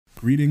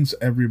Greetings,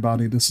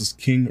 everybody. This is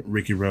King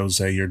Ricky Rose,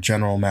 your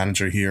general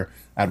manager here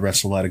at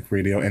WrestleAddict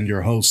Radio and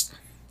your host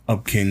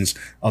of Kings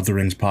of the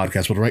Rings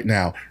podcast. But right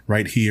now,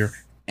 right here,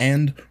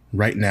 and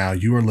right now,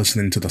 you are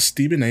listening to the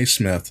Stephen A.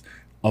 Smith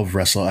of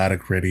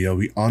WrestleAddict Radio,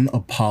 the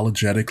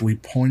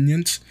unapologetically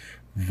poignant,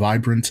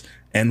 vibrant,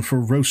 and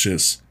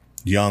ferocious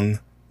young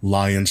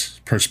Lions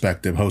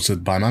perspective,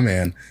 hosted by my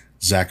man,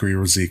 Zachary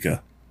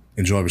Rosica.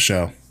 Enjoy the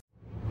show.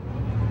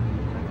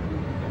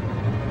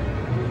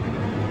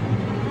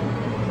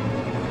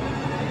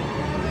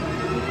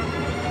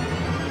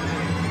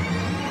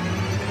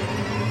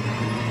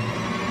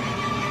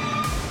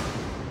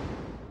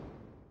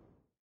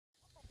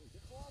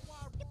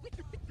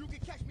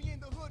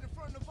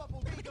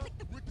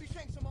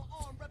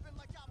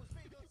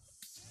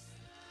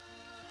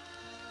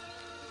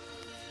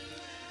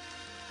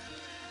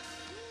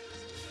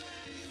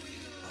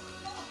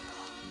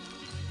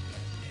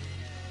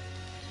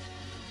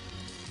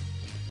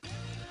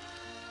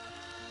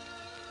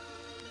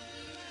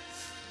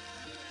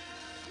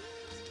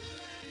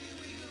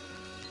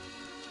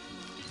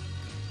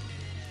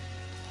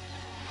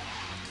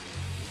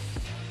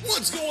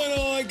 What's going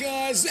on,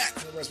 guys? Zach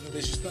from the Wrestling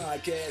Vicious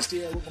Podcast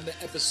here. Welcome to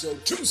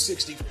episode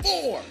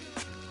 264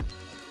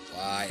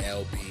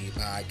 YLP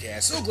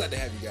Podcast. So glad to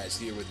have you guys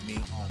here with me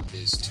on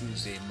this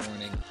Tuesday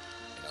morning. And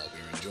I hope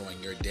you're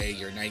enjoying your day,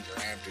 your night, your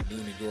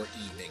afternoon, and your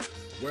evening.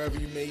 Wherever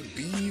you may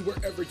be,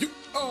 wherever you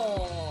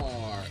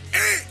are.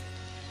 And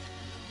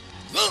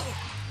the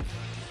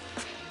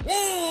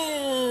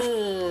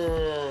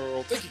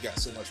world. Thank you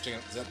guys so much for checking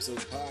out this episode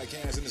of the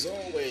podcast. And as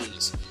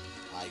always,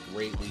 I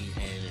greatly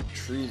and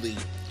truly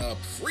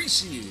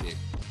appreciate it.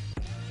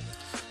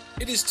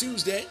 It is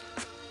Tuesday,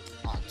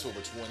 October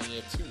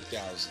 20th,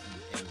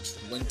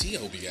 2020. I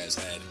hope you guys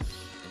had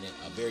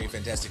a very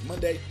fantastic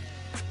Monday.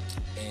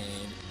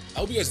 And I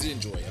hope you guys did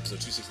enjoy episode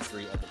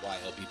 263 of the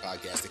YLP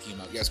podcast that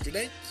came out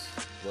yesterday,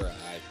 where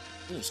I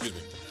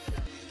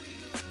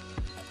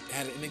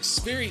had an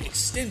very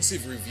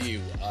extensive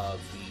review of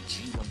the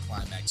G1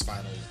 Climax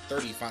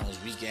finals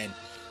weekend.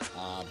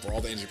 For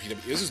all the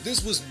NJPW.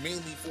 This was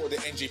mainly for the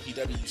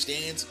NJPW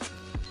stands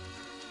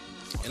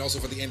and also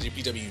for the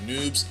NJPW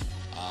noobs.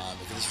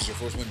 If this was your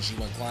first one,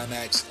 G1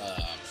 Climax,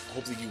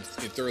 hopefully you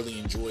thoroughly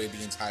enjoyed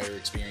the entire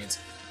experience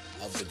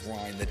of the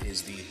grind that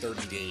is the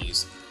 30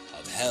 days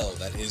of hell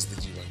that is the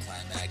G1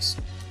 Climax.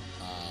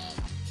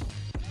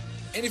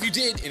 And if you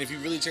did, and if you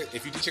did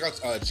check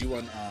out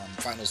G1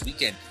 finals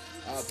weekend,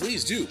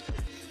 please do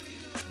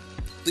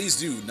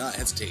not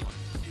hesitate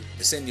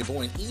to send your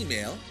boy an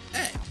email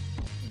at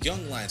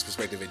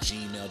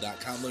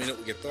younglionsperspective@gmail.com. Let me know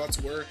what your thoughts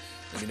were.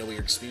 Let me know what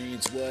your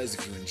experience was.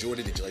 If you enjoyed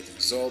it, did you like the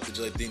result? Did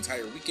you like the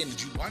entire weekend?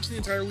 Did you watch the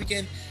entire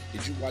weekend?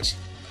 Did you watch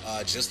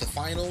just the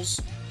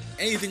finals?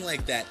 Anything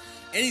like that.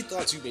 Any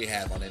thoughts you may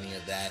have on any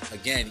of that,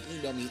 again,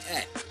 email me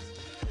at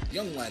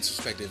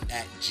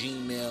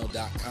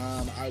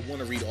younglionsperspective@gmail.com. I want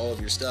to read all of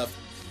your stuff.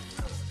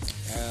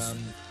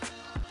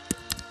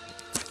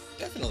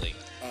 Definitely.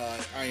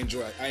 I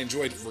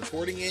enjoyed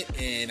recording it,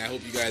 and I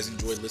hope you guys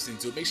enjoyed listening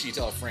to it. Make sure you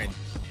tell a friend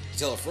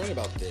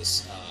about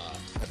this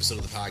episode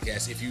of the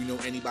podcast. If you know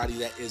anybody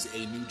that is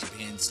a New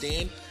Japan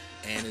stan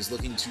and is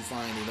looking to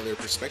find another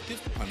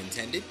perspective, pun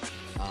intended,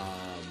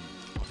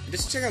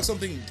 just check out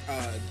something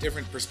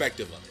different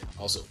perspective of it,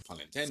 also pun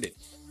intended.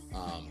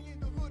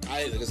 Like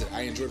I said,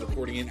 I enjoyed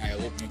recording it. I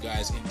hope you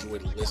guys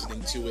enjoyed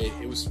listening to it.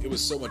 It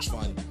was so much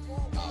fun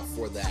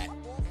for that,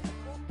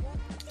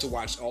 to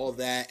watch all of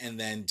that and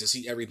then to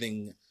see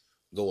everything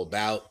go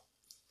about.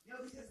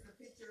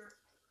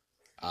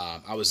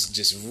 I was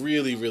just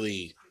really,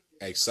 really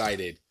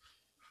excited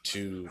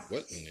to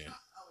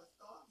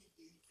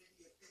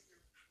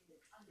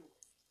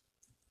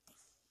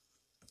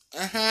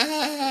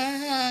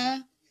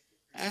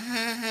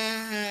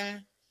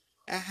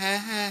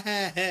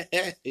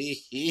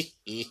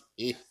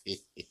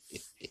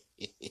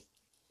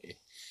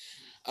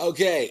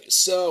Okay,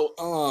 so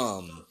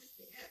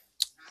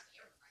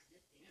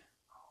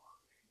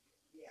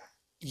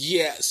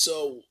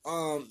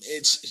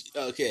it's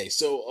okay.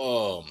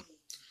 So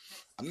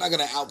I'm not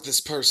gonna out this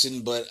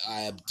person, but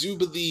I do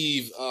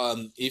believe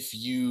if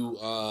you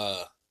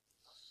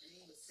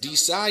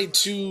decide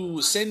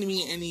to send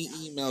me any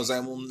emails, I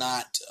will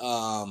not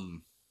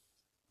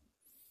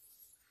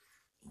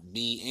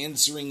be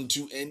answering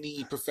to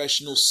any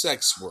professional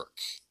sex work.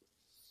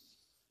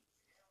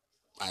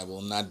 I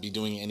will not be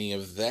doing any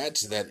of that.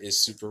 That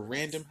is super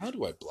random. How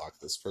do I block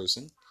this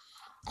person?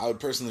 I would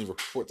personally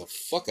report the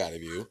fuck out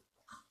of you.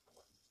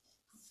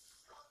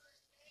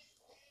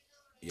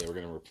 Yeah, we're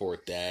gonna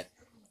report that.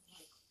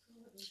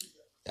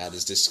 That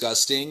is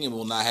disgusting, and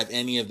will not have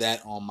any of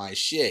that on my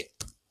shit.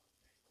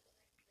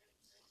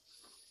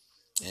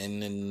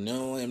 And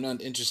no, I'm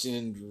not interested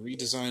in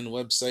redesign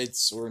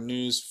websites or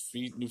new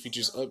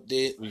features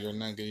update. We are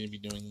not going to be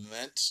doing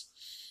that.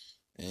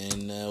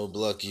 And we'll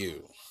block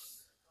you.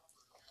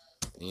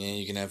 Yeah,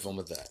 you can have fun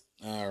with that.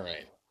 All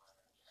right.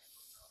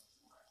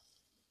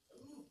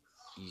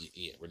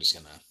 Yeah, we're just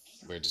gonna have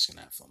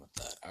fun with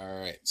that. All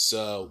right.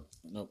 So,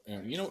 no,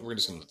 you know what? We're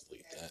just gonna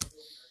delete that.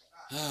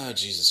 Ah,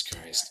 Jesus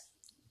Christ.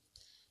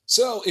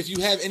 So, if you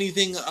have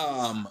anything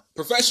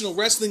professional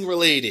wrestling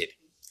related,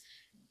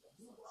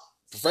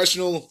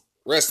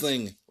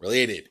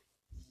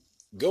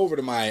 go over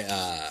to my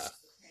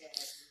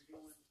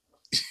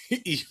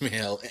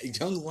email at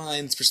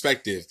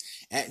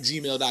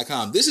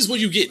younglionsperspective@gmail.com. This is what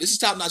you get. This is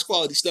top-notch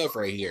quality stuff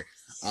right here.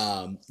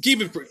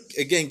 Keep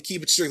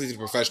it strictly to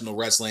professional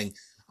wrestling.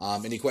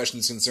 Any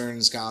questions,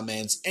 concerns,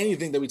 comments,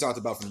 anything that we talked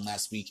about from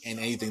last week, and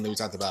anything that we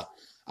talked about,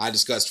 I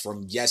discussed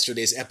from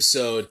yesterday's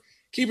episode.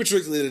 Keep it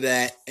strictly to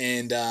that,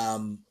 and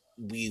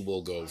we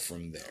will go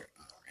from there.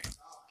 All right.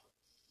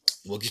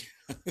 We'll get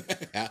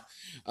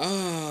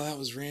oh, that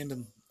was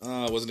random.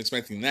 I wasn't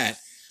expecting that.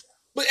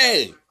 But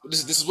hey,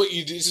 this is what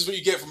you do. This is what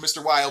you get from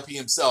Mr. YLP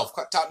himself.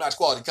 Top-notch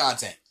quality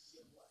content.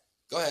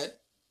 Go ahead.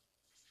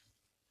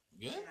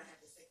 Yeah.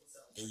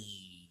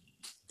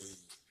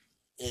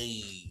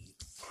 Hey.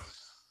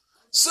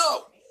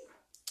 So,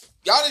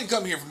 y'all didn't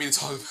come here for me to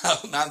talk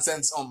about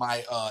nonsense on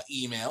my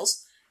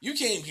emails. You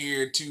came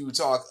here to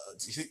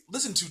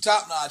listen to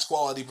top-notch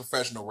quality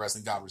professional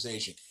wrestling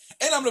conversation.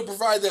 And I'm going to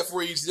provide that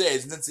for you today.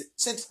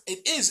 Since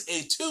it is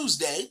a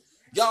Tuesday,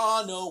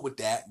 y'all know what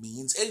that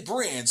means. A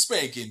brand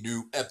spanking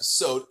new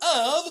episode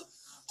of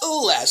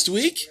Last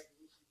Week,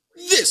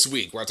 This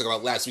Week. Where I talk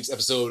about last week's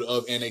episode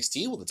of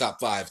NXT with the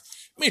top 5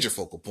 major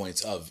focal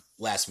points of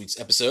last week's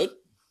episode.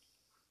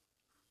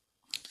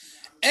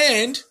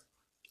 And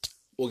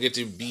we'll get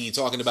to be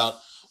talking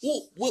about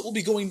what will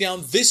be going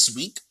down this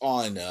week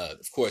on,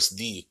 of course,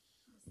 the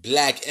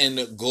Black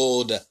and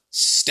Gold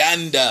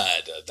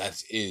Standard.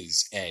 That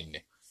is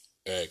NXT.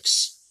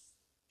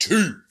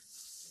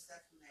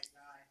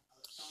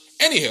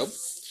 Anywho,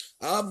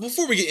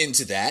 before we get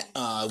into that,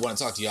 I want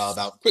to talk to y'all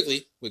about,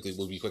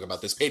 we'll be quick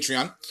about this,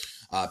 Patreon.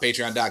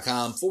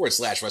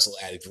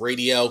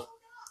 Patreon.com/WrestleAddictRadio.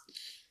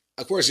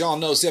 Of course, y'all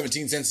know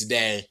 17 cents a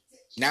day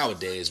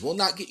nowadays will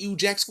not get you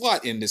jack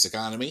squat in this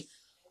economy.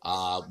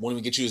 When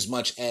we get you as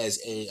much as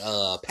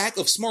a pack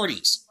of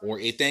Smarties or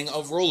a thing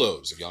of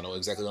Rolos, if y'all know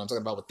exactly what I'm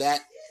talking about with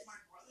that.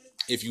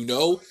 If you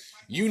know,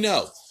 you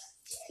know.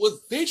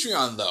 With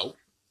Patreon, though,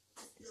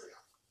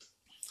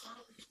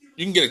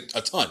 you can get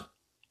a ton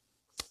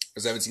for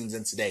 17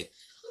 cents a day.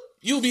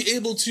 You'll be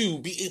able to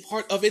be a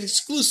part of an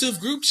exclusive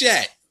group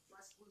chat.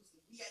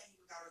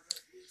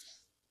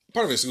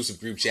 Part of an exclusive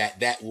group chat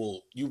that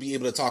you'll be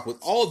able to talk with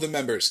all of the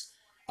members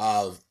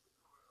of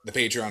the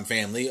Patreon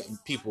family.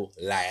 People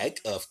like,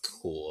 of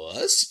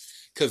course,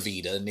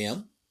 Kavita and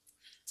them.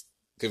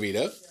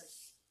 Kavita.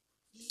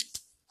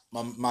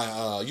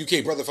 My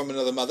UK brother from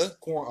another mother,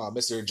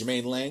 Mr.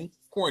 Jermaine Lang.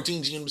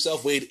 Quarantine Gene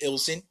himself, Wade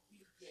Ilson.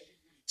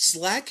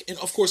 Slack, and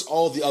of course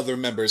all the other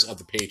members of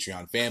the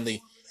Patreon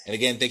family. And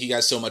again, thank you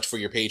guys so much for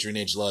your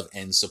patronage, love,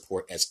 and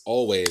support as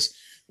always.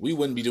 We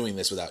wouldn't be doing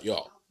this without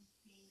y'all.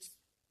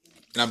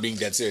 And I'm being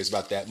dead serious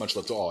about that. Much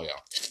love to all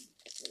y'all.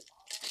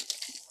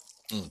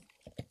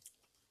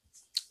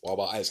 All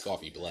about iced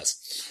coffee,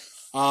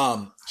 bless.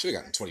 Should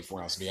have gotten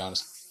 24 ounce to be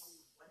honest.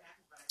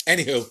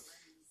 Anywho,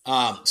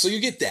 so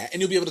you get that,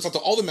 and you'll be able to talk to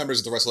all the members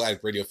of the Wrestle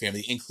Addict Radio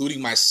family, including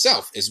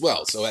myself as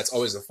well. So that's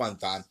always a fun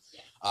time.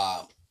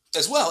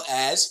 As well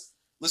as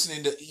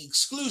listening to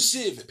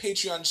exclusive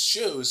Patreon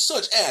shows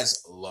such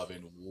as Love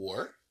and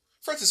War,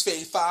 Francis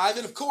Fade 5,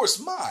 and of course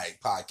my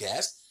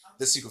podcast,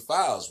 The Secret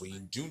Files, where you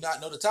do not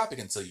know the topic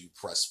until you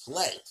press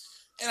play.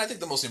 And I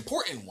think the most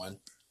important one,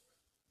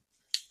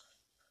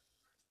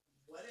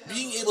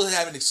 being able to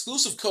have an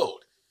exclusive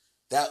code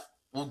that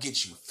will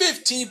get you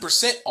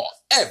 15%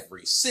 off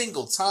every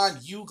single time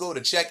you go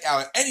to check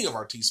out any of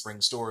our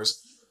Teespring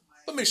stores.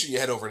 But make sure you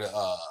head over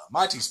to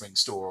my Teespring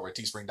store over at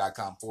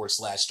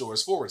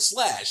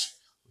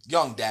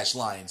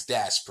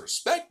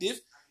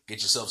teespring.com/stores/young-lions-perspective.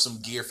 Get yourself some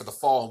gear for the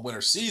fall and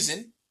winter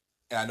season.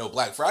 And I know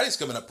Black Friday's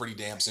coming up pretty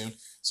damn soon.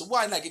 So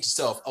why not get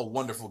yourself a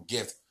wonderful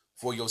gift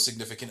for your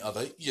significant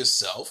other,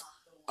 yourself?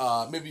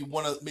 Maybe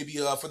for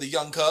the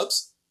young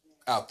cubs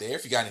out there,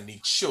 if you got any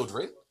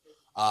children.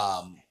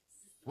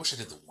 Wish I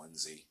did the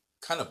onesie.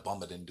 Kind of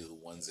bummed I didn't do the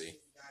onesie.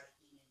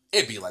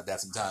 It'd be like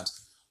that sometimes.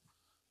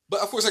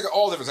 But of course, I got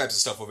all different types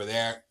of stuff over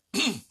there.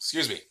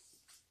 Excuse me.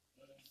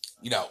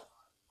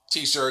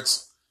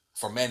 T-shirts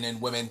for men and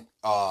women.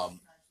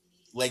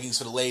 Leggings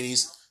for the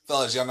ladies.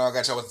 Fellas, y'all know I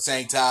got y'all with the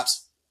tank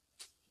tops.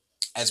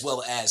 As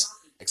well as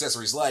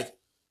accessories like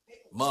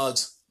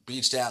mugs,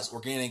 beach towels,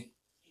 organic,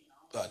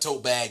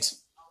 tote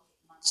bags,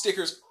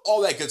 stickers,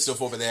 all that good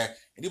stuff over there.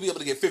 And you'll be able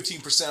to get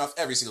 15% off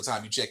every single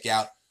time you check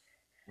out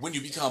when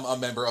you become a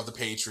member of the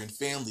Patreon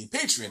family.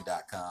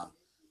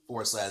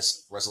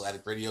 Patreon.com/Wrestle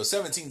Addict Radio.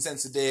 17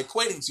 cents a day,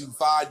 equating to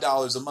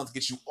 $5 a month,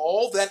 gets you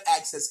all that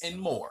access and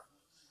more.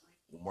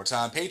 One more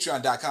time,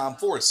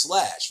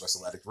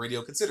 Patreon.com/Wrestle Addict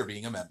Radio. Consider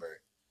being a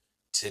member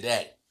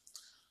today.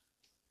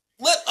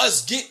 Let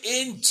us get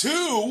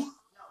into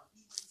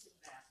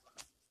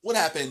what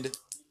happened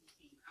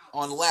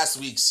on last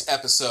week's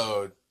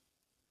episode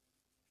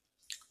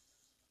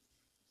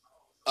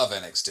of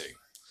NXT.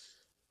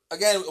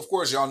 Again, of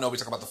course, y'all know we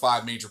talk about the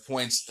 5 major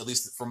points, at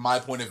least from my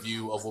point of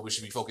view, of what we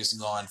should be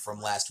focusing on from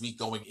last week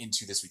going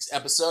into this week's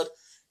episode.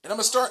 And I'm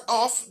going to start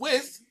off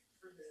with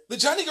the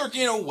Johnny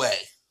Gargano way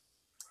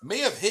may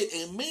have hit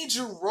a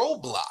major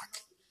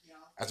roadblock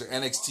after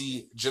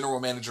NXT General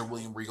Manager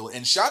William Regal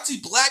and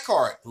Shotzi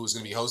Blackheart, who is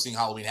going to be hosting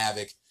Halloween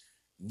Havoc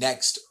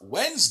next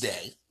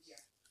Wednesday,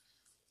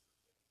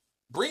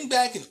 bring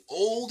back an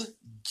old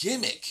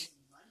gimmick.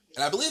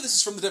 And I believe this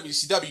is from the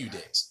WCW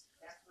days.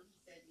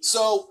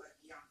 So,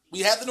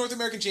 we have the North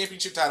American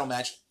Championship title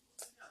match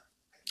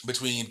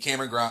between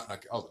Cameron Grimes.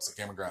 Oh, it's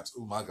Cameron Grimes.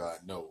 Oh my God,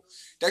 no.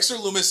 Dexter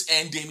Lumis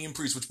and Damian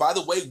Priest, which, by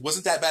the way,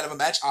 wasn't that bad of a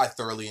match. I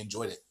thoroughly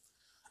enjoyed it.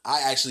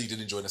 I actually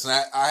did enjoy this. And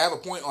I have a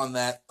point on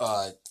that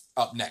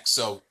up next.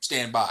 So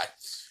stand by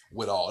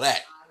with all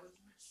that.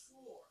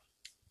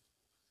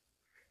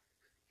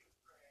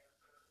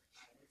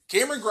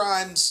 Cameron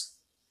Grimes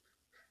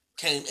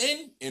came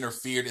in,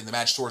 interfered in the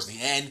match towards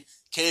the end,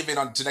 caved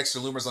in to Dexter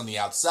Lumis on the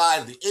outside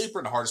of the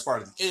apron, the hardest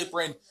part of the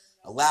apron,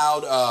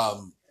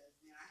 allowed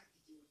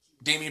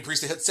Damian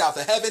Priest to hit South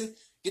of Heaven,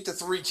 get the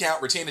 3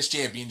 count, retain his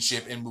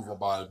championship, and move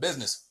on out of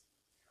business.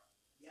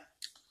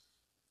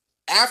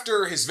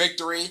 After his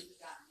victory,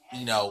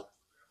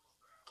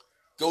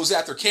 goes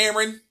after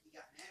Cameron,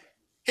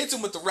 hits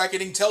him with the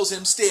reckoning, tells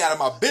him, stay out of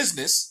my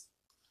business,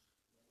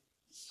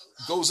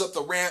 goes up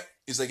the ramp,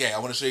 he's like, hey, I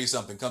want to show you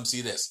something, come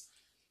see this.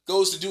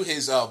 Goes to do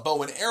his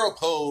bow and arrow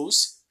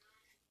pose,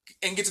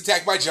 and gets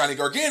attacked by Johnny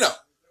Gargano.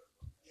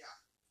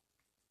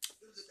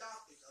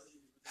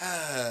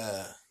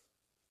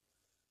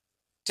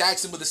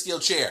 Attacks him with a steel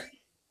chair.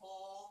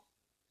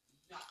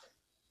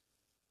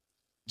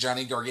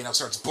 Johnny Gargano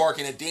starts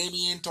barking at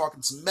Damian,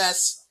 talking some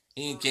mess.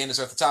 He and Candice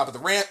are at the top of the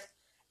ramp.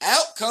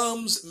 Out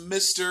comes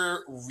Mr.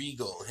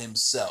 Regal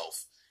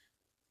himself,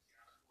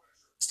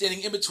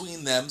 standing in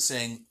between them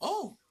saying,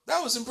 oh,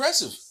 that was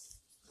impressive.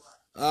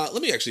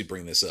 Let me actually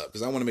bring this up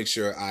because I want to make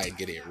sure I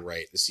get it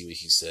right to see what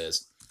he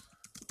says.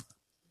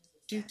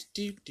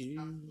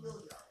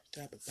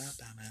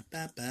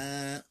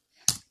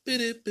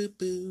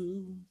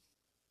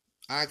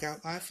 I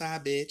got Wi-Fi,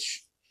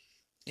 bitch.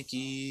 Thank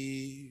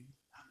you.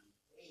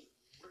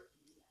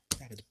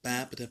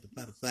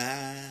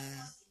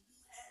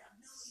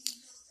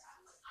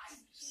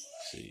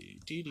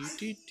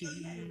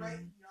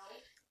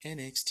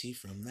 NXT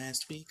from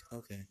last week.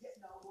 Okay.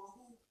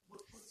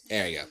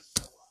 There you go.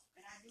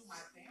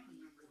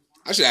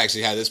 I should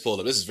actually have this pulled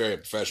up. This is very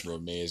unprofessional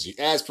of me,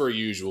 as per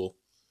usual.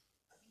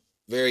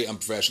 Very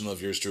unprofessional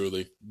of yours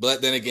truly.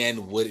 But then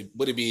again, would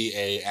it be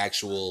a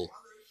actual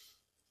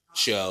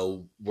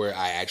show where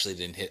I actually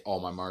didn't hit all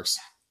my marks?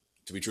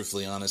 To be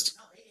truthfully honest,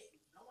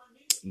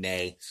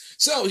 nay.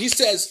 So he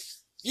says,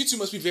 "You two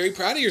must be very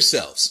proud of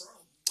yourselves.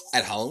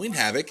 At Halloween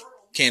Havoc,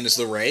 Candice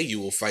LeRae, you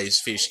will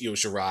face Io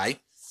Shirai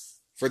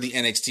for the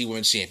NXT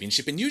Women's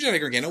Championship, and you, Johnny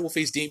Gargano, will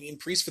face Damian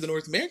Priest for the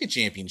North American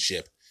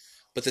Championship.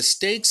 But the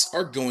stakes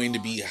are going to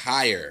be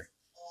higher.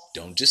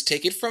 Don't just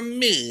take it from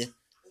me.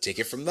 Take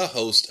it from the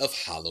host of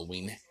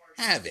Halloween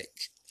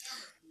Havoc."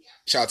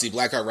 Shotzi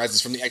Blackheart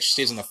rises from the extra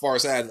stage on the far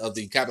side of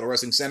the Capitol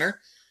Wrestling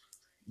Center.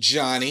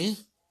 Johnny,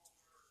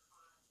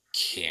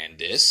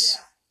 Candice,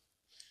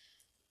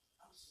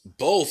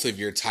 both of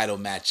your title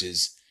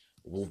matches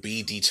will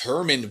be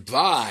determined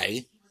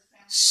by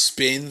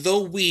spin the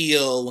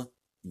wheel,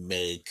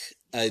 make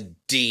a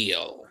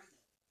deal.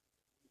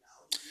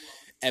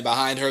 And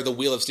behind her, the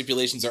wheel of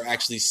stipulations are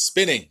actually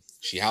spinning.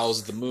 She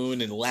howls at the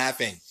moon and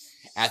laughing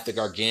at the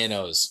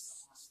Garganos.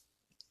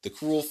 The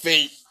cruel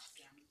fate.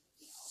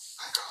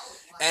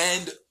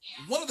 And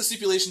one of the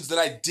stipulations that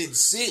I did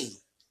see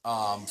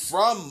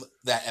from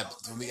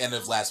the end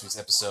of last week's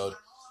episode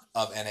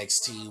of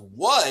NXT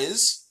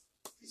was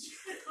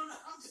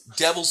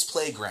Devil's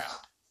Playground.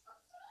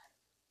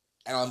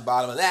 And on the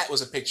bottom of that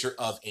was a picture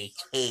of a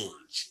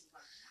cage.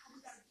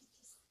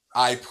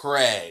 I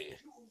pray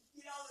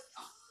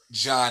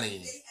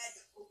Johnny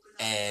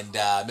and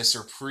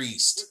Mr.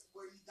 Priest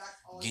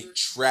get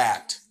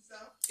trapped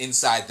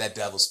inside that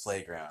Devil's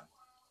Playground.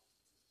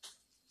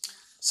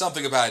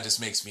 Something about it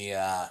just makes me,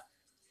 the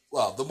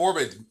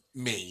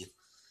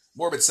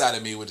morbid side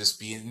of me would just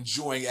be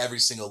enjoying every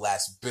single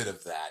last bit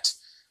of that.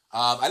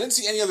 I didn't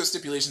see any other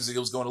stipulations. It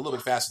was going a little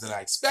bit faster than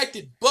I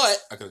expected,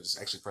 but I could have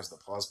just actually pressed the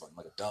pause button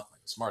like a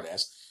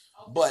smartass.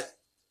 But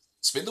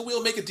Spin the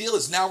Wheel, Make a Deal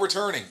is now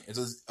returning. It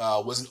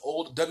was an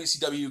old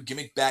WCW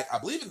gimmick back, I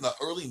believe, in the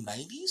early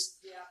 90s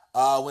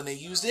when they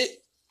used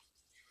it.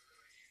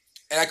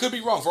 And I could be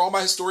wrong. For all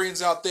my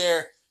historians out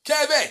there,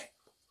 Kevin,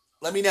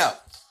 let me know.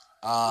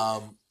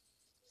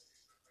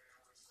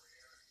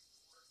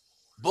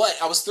 But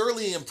I was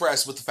thoroughly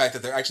impressed with the fact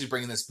that they're actually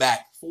bringing this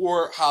back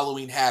for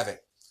Halloween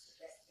Havoc.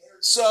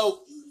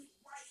 So,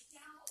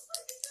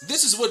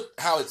 this is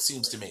how it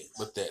seems to me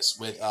with this,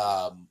 with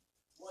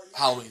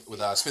Halloween,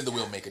 with Spin the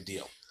Wheel, Make a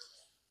Deal.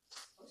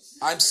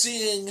 I'm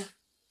seeing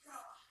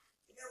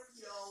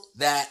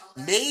that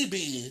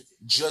maybe,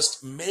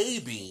 just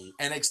maybe,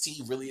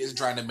 NXT really isn't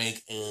trying to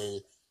make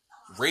a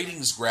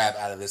ratings grab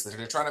out of this.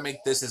 They're trying to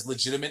make this as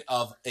legitimate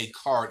of a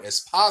card as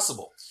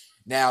possible.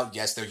 Now,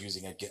 yes, they're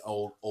using an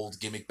old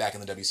gimmick back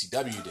in the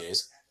WCW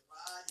days,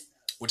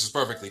 which is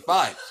perfectly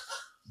fine.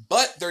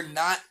 but they're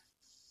not.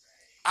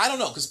 I don't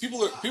know, because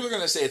people are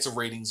going to say it's a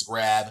ratings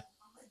grab,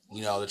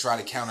 to try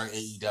to counter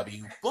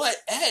AEW. But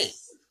hey,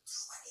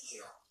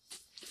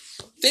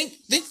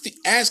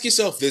 ask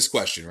yourself this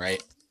question,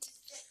 right?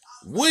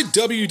 Would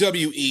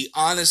WWE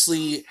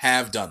honestly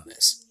have done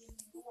this?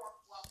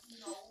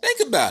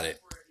 Think about it.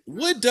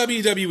 Would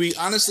WWE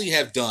honestly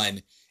have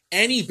done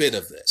any bit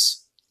of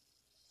this?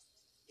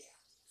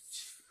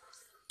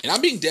 And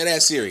I'm being dead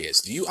ass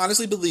serious. Do you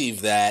honestly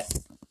believe that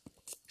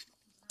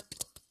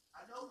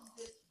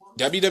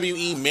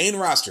WWE main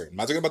roster, I'm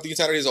not talking about the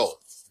entirety as a whole,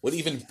 would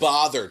even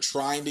bother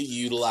trying to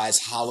utilize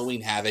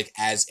Halloween Havoc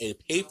as a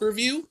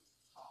pay-per-view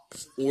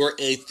or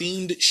a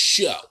themed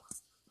show?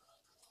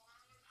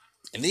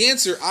 And the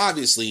answer,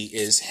 obviously,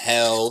 is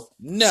hell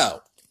no.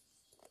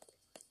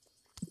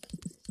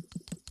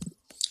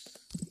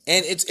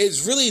 And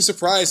it's really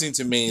surprising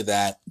to me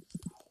that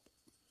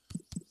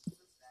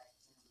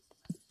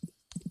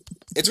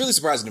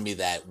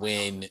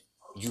when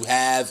you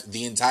have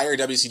the entire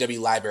WCW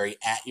library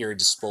at your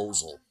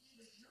disposal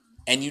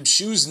and you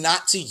choose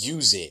not to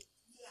use it,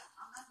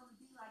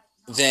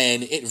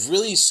 then it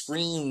really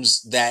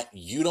screams that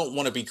you don't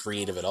want to be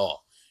creative at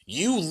all.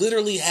 You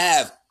literally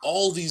have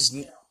all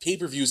these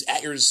pay-per-views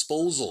at your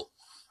disposal.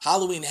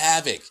 Halloween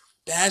Havoc,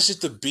 Bash at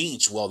the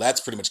Beach, well,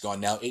 that's pretty much gone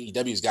now.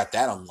 AEW's got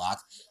that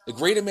unlocked. The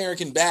Great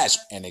American Bash,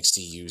 NXT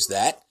used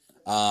that.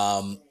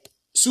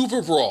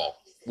 Super Brawl,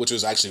 which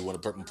was actually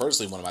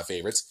personally one of my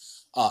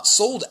favorites.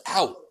 Sold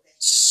Out.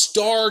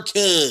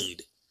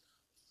 Starrcade.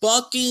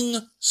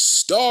 Fucking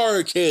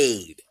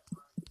Starrcade.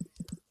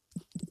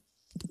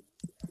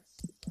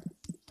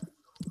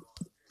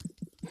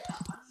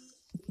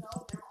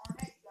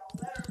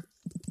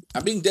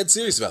 I'm being dead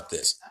serious about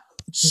this.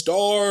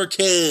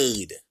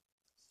 Starrcade.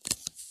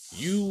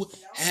 You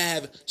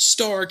have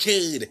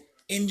Starrcade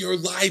in your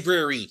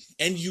library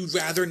and you'd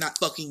rather not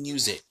fucking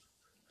use it.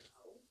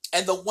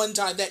 And the one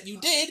time that you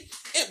did,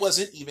 it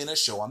wasn't even a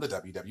show on the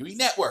WWE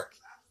Network.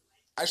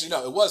 Actually,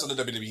 no, it was on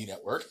the WWE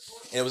Network.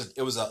 And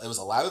it was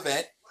a live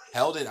event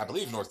held in, I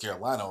believe, North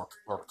Carolina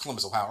or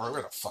Columbus, Ohio, or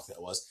where the fuck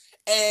that was.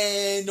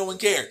 And no one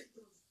cared.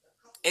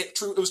 It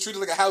was treated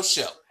like a house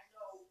show.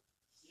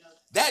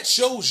 That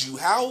shows you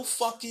how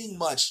fucking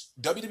much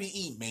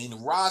WWE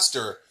main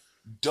roster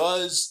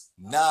does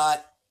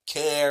not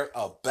care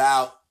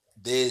about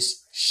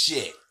this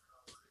shit.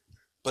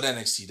 But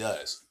NXT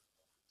does.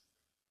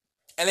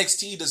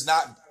 NXT does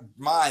not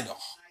mind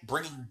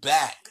bringing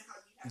back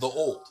the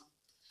old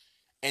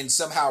and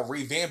somehow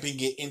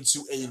revamping it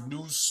into a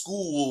new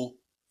school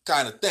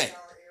kind of thing.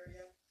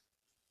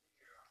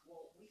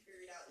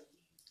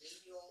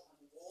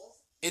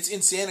 It's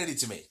insanity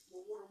to me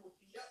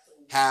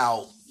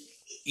how,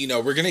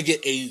 we're going to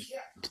get a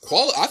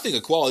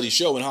quality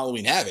show in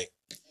Halloween Havoc.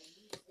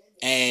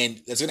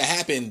 And that's going to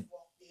happen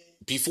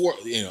before,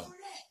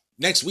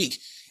 next week.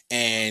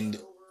 And,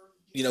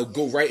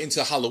 go right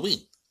into Halloween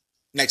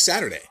next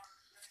Saturday.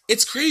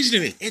 It's crazy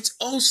to me. It's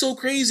oh so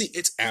crazy.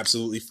 It's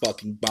absolutely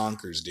fucking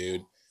bonkers,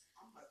 dude.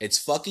 It's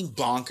fucking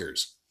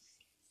bonkers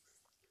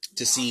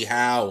to see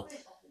how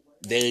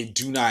they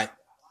do not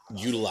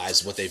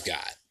utilize what they've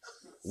got.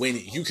 When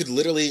you could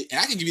literally, and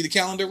I can give you the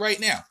calendar right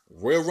now.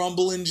 Royal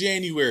Rumble in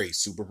January,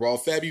 Super Bowl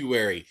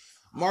February.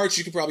 March,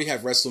 you could probably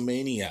have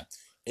WrestleMania.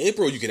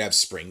 April, you could have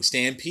Spring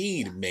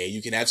Stampede. May,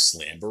 you can have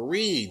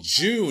Slamboree.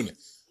 June,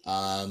 do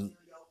I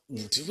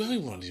really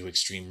want to do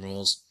Extreme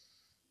Rules?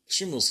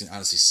 Extreme Rules can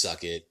honestly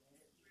suck it.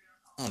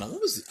 Oh no,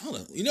 hold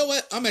on. You know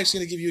what? I'm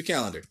actually going to give you a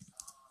calendar.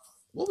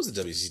 What was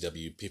the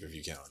WCW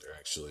pay-per-view calendar,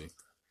 actually?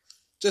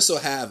 Just so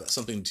I have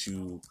something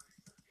to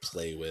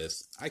play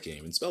with. I can't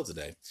even spell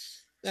today.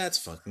 That's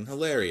fucking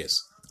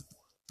hilarious.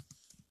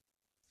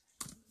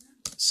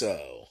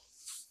 So,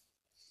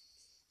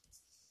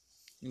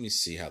 let me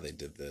see how they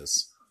did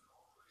this.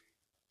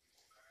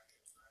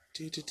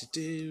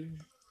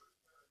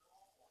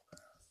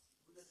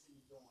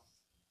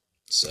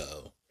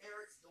 So,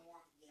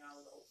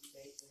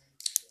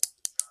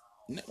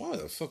 why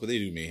the fuck would they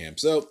do Mayhem?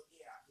 So,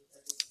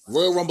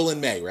 Royal Rumble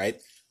in May,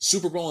 right?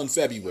 Super Bowl in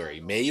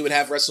February. May, you would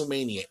have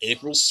WrestleMania.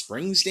 April,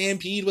 Spring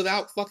Stampede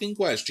without fucking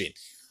question.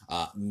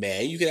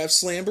 May, you could have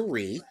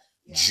Slamboree.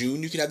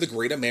 June, you could have the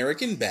Great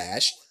American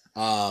Bash.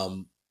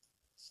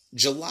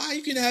 July,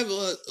 you can have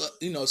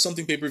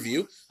something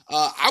pay-per-view.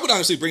 I would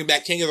honestly bring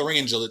back King of the Ring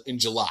in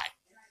July.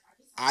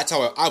 I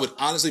would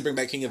honestly bring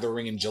back King of the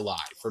Ring in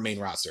July for main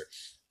roster.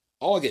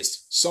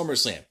 August,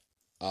 SummerSlam.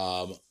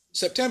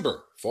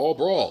 September, Fall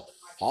Brawl.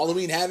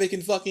 Halloween Havoc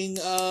in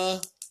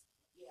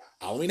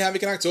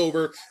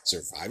October.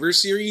 Survivor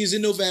Series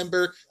in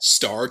November.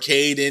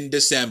 Starrcade in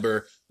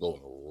December.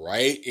 Going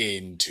right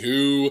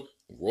into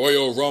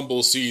Royal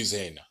Rumble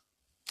season.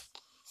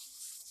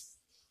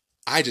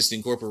 I just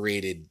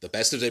incorporated the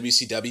best of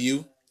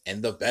WCW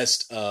and the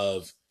best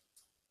of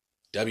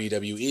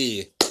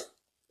WWE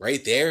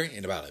right there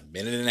in about a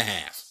minute and a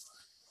half.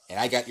 And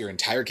I got your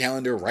entire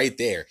calendar right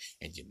there.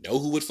 And you know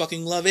who would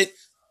fucking love it?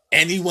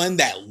 Anyone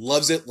that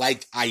loves it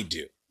like I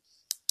do.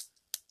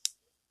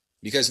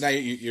 Because now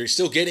you're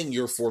still getting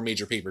your 4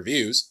 major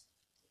pay-per-views.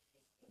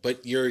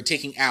 But you're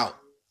taking out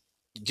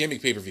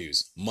gimmick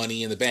pay-per-views.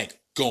 Money in the Bank,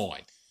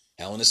 gone.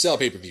 Hell in a Cell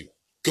pay-per-view,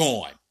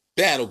 gone.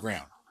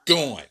 Battleground,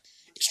 gone.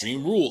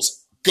 Extreme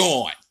Rules,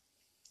 gone.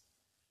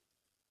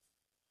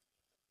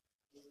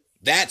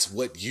 That's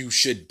what you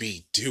should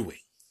be doing.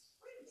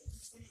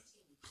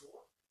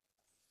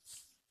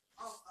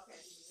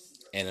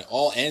 And it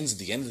all ends at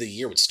the end of the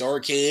year with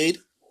Starrcade,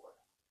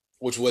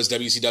 which was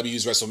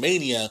WCW's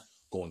WrestleMania,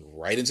 going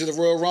right into the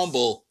Royal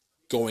Rumble,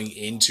 going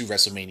into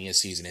WrestleMania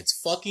season. It's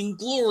fucking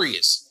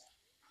glorious.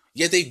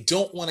 Yet they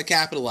don't want to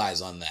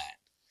capitalize on that.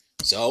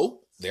 So,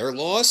 their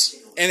loss,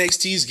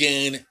 NXT's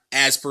gain,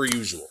 as per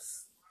usual.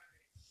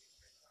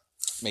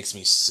 Makes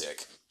me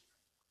sick.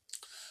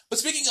 But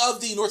speaking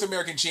of the North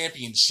American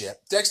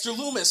Championship, Dexter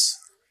Lumis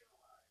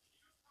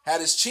had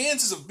his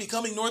chances of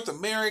becoming North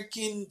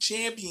American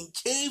champion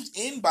caved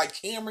in by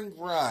Cameron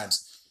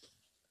Grimes.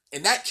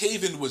 And that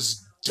cave-in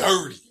was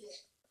dirty.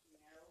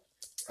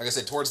 Like I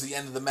said, towards the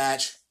end of the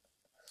match,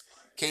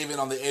 cave-in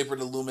on the apron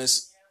to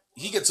Lumis.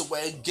 He gets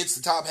away, gets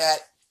the top hat.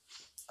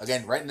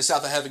 Again, right in the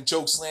South of Heaven,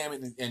 choke slam,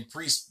 and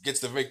Priest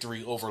gets the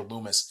victory over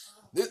Lumis.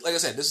 Like I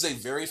said, this is a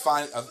very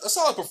fine, a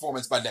solid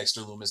performance by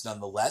Dexter Lumis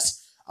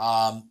nonetheless.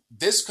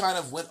 This kind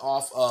of went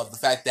off of the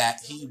fact that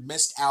he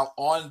missed out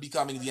on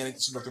becoming the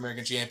NXT North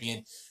American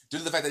champion due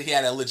to the fact that he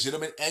had a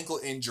legitimate ankle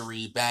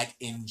injury back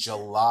in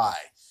July.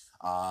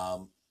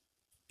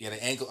 He had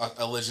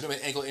a legitimate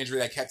ankle injury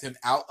that kept him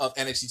out of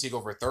NXT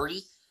TakeOver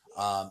 30.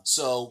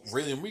 So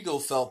William Regal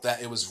felt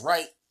that it was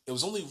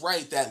only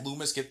right that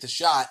Lumis get the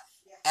shot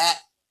at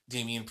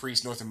Damian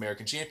Priest North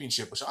American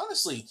Championship, which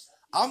honestly,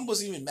 I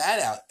wasn't even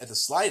mad at the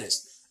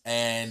slightest.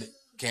 And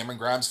Cameron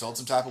Grimes felt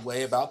some type of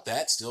way about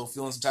that, still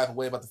feeling some type of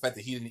way about the fact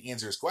that he didn't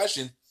answer his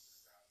question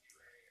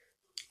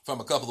from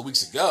a couple of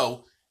weeks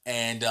ago.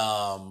 And,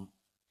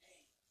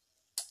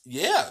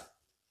 yeah.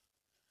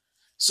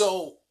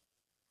 So,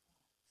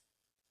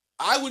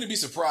 I wouldn't be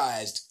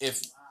surprised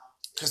if,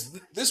 because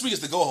this week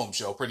is the go-home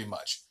show, pretty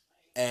much,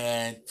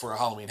 and for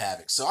Halloween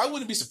Havoc. So, I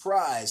wouldn't be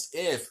surprised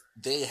if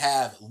they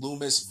have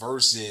Lumis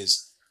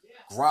versus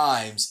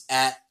Grimes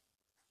at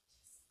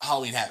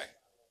Halloween Havoc.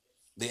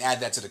 They add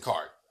that to the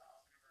card.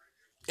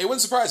 It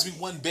wouldn't surprise me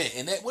one bit,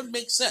 and that wouldn't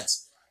make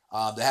sense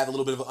to have a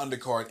little bit of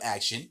undercard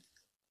action.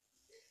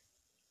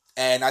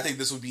 And I think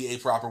this would be a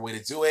proper way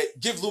to do it.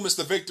 Give Lumis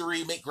the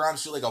victory, make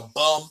Grimes feel like a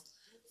bum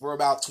for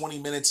about 20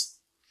 minutes,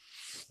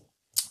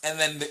 and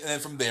then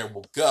from there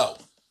we'll go.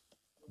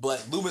 But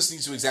Lumis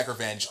needs to exact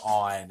revenge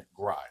on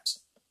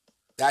Grimes.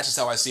 That's just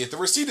how I see it. The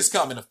receipt is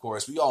coming, of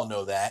course. We all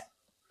know that.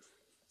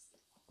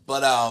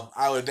 But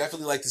I would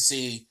definitely like to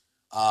see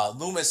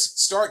Lumis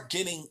start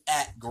getting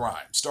at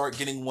Grimes. Start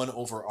getting one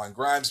over on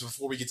Grimes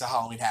before we get to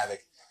Halloween Havoc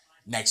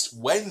next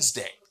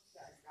Wednesday.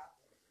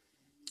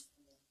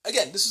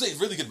 Again, this was a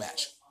really good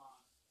match.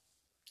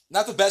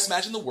 Not the best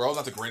match in the world,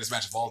 not the greatest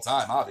match of all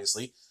time,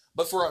 obviously.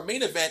 But for a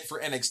main event for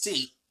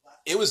NXT,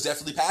 it was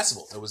definitely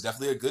passable. It was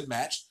definitely a good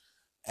match.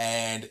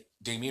 And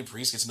Damian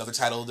Priest gets another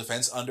title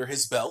defense under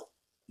his belt,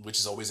 which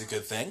is always a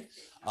good thing.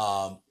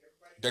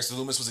 Dexter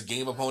Lumis was a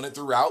game opponent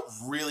throughout,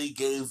 really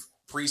gave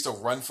Priest a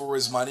run for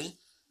his money.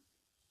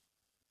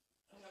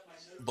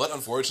 But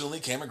unfortunately,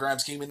 Cameron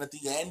Grimes came in at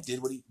the end,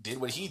 did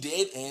what he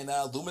did, and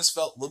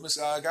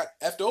Lumis got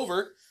effed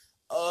over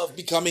of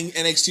becoming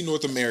NXT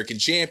North American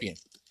champion.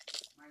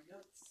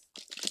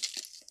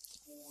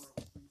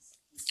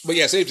 But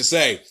yeah, safe to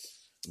say,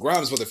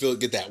 Grimes is about to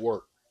get that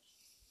work.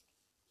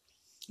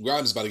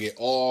 Grimes is about to get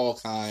all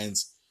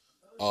kinds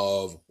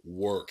of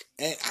work.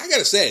 And I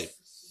gotta say,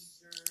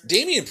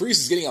 Damian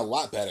Priest is getting a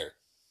lot better.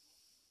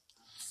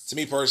 To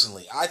me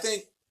personally. I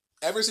think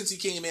ever since he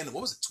came in,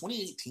 what was it,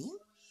 2018?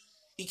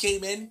 He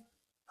came in,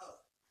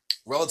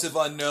 relative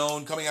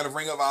unknown, coming out of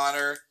Ring of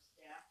Honor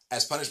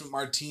as Punishment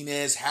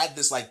Martinez, had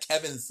this like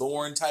Kevin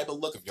Thorne type of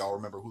look, if y'all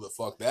remember who the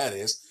fuck that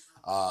is.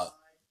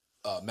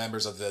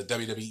 Members of the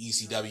WWE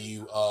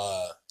ECW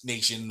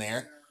nation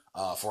there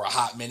for a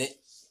hot minute.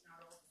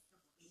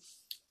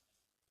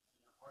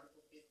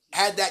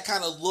 Had that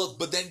kind of look,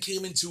 but then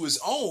came into his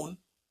own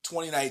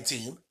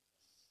 2019.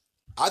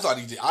 I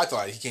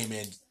thought he came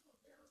in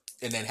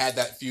and then had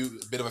that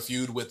bit of a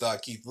feud with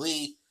Keith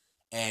Lee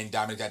and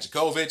Dominik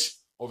Dijakovic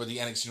over the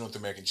NXT North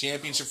American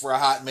Championship for a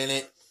hot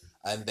minute.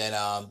 And then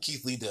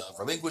Keith Lee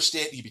relinquished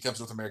it. He becomes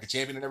North American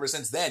Champion. And ever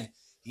since then,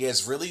 he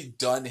has really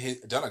done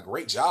a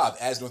great job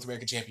as North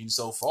American Champion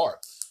so far.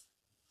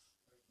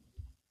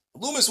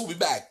 Lumis will be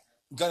back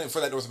gunning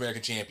for that North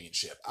American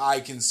Championship.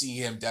 I can see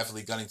him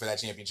definitely gunning for that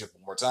championship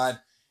one more time.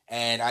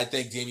 And I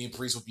think Damian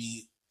Priest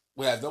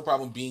would have no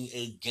problem being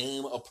a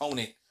game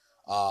opponent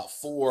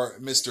for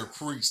Mr.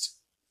 Priest.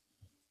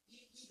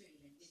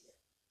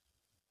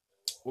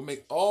 Will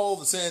make all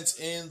the sense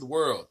in the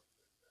world.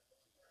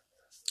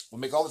 Will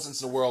make all the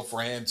sense in the world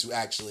for him to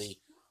actually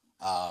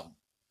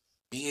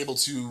be able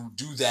to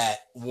do that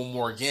one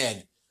more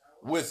again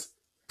with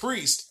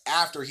Priest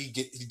after he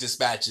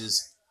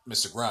dispatches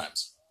Mr.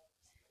 Grimes.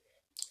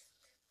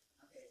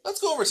 Let's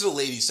go over to the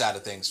ladies' side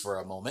of things for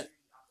a moment.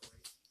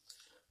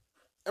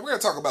 And we're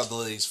going to talk about the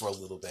ladies for a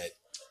little bit.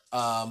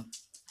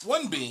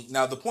 One being,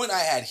 now the point I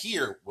had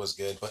here was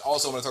good, but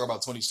also I'm going to talk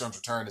about Toni Storm's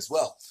return as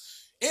well.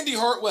 Indy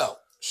Hartwell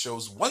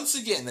shows once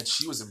again that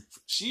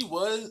she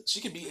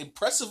can be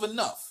impressive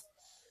enough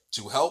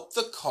to help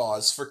the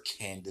cause for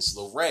Candice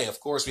LeRae. Of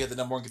course, we had the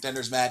number one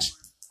contenders match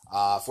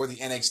for the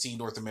NXT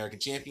North American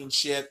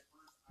Championship.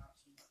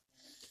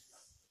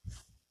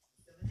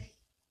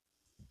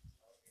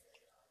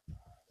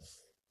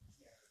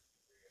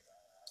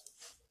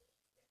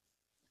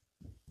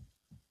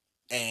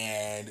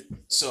 And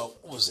so,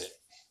 what was it?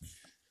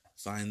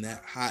 Find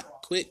that hot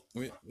quick.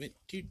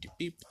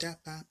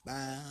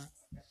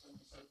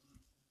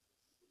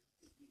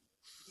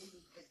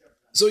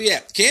 So yeah,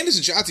 Candice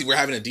and Shotzi were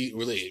having a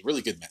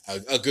really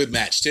good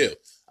match too.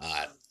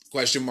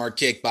 Question mark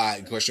kicks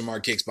by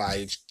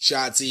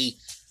Shotzi,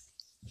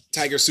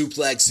 tiger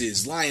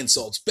suplexes, lion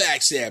salts,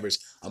 backstabbers,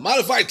 a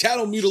modified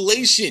cattle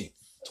mutilation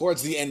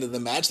towards the end of the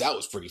match. That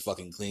was pretty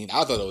fucking clean.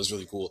 I thought it was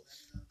really cool.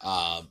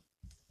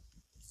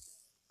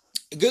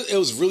 It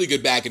was really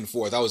good back and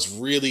forth. I was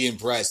really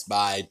impressed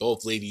by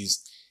both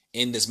ladies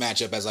in this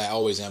matchup, as I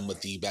always am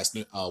with the best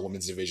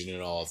women's division in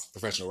all of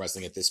professional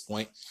wrestling at this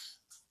point.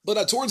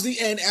 But towards the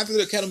end, after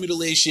the cattle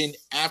mutilation,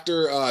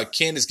 after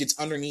Candice gets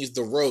underneath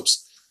the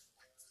ropes,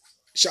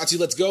 Shotzi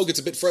lets go, gets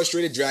a bit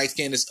frustrated, drags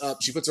Candice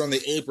up. She puts her on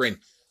the apron.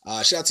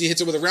 Shotzi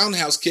hits her with a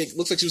roundhouse kick.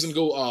 Looks like she was going to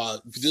go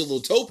do a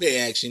little tope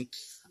action.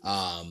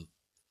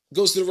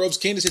 Goes to the ropes.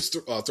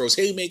 Candice throws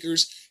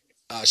haymakers.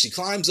 She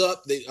climbs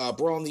up. They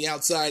brawl on the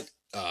outside.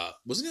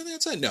 Was it on the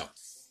outside? No.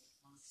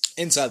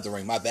 Inside the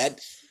ring, my bad.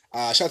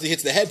 Shotzi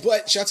hits the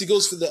headbutt. Shotzi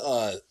goes for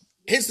the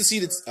hits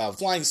the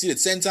flying seated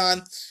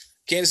senton.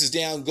 Candice is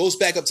down, goes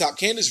back up top.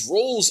 Candice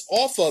rolls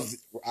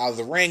out of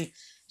the ring.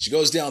 She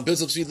goes down,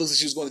 builds up speed, looks like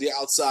she was going to the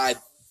outside.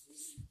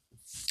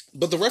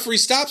 But the referee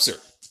stops her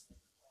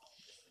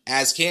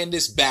as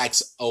Candice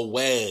backs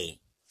away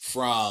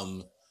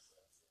from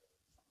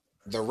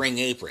the ring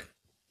apron.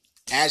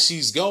 As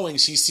she's going,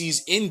 she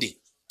sees Indy.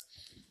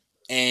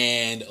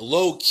 And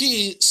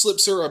low-key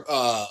slips her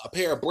a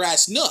pair of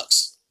brass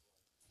knucks.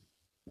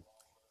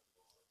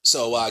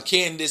 So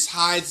Candice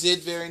hides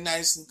it very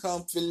nice and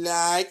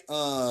comfy-like.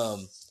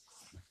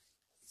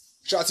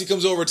 Shotzi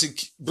comes over to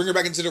bring her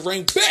back into the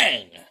ring.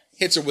 Bang!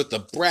 Hits her with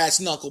the brass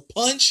knuckle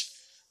punch.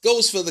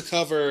 Goes for the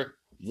cover.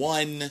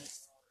 1,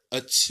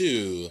 a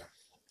 2,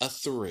 a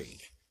 3.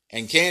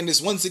 And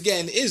Candice, once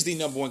again, is the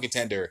number one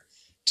contender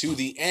to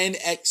the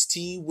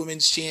NXT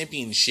Women's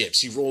Championship.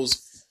 She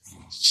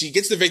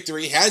gets the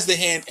victory, has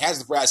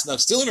the brass knuck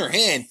still in her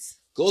hand,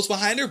 goes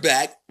behind her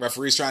back.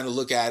 Referee's trying to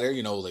look at her,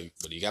 like,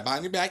 what do you got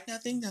behind your back?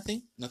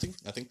 Nothing.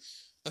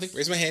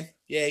 Raise my hand.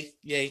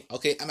 Yay.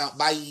 Okay, I'm out.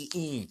 Bye.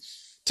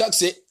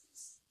 Tucks it,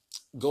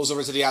 goes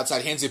over to the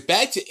outside, hands it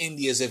back to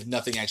Indy as if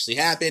nothing actually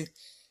happened.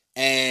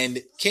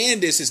 And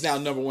Candice is now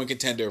number one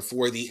contender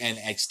for the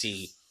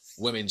NXT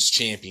Women's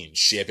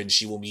Championship, and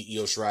she will meet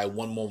Io Shirai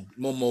one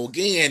more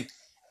again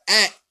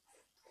at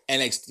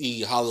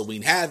NXT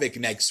Halloween Havoc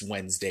next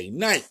Wednesday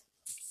night.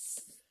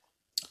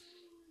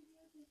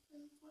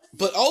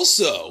 But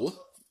also,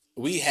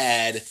 we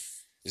had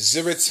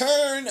the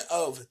return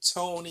of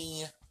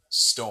Toni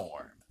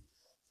Storm.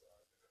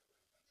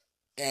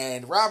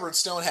 And Robert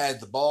Stone had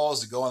the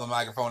balls to go on the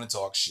microphone and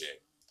talk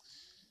shit.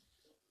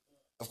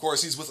 Of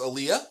course, he's with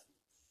Aaliyah.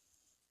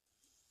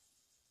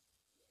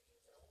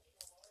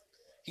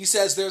 He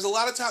says there's a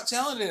lot of top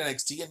talent in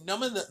NXT, and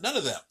none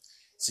of them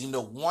seem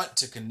to want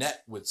to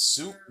connect with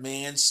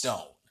Superman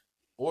Stone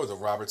or the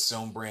Robert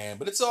Stone brand.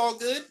 But it's all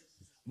good.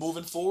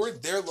 Moving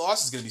forward, their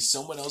loss is going to be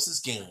someone else's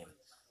gain.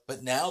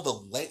 But now the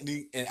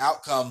lightning and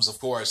out comes, of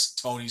course,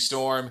 Toni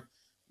Storm.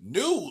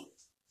 New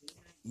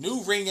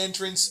ring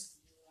entrance.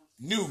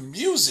 New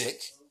music,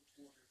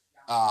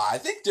 I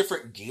think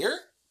different gear,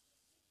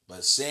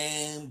 but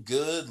same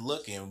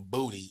good-looking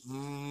booty.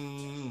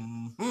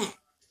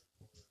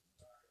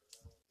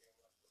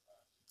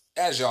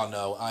 As y'all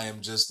know, I am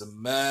just a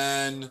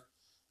man.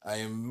 I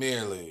am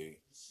merely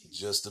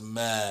just a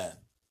man.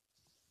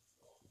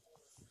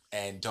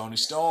 And Toni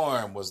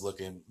Storm was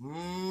looking.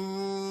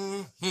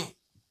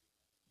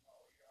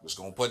 Just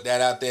gonna put that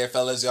out there,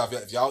 fellas.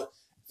 If y'all,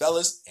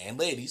 fellas and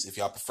ladies, if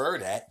y'all prefer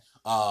that.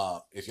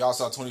 If y'all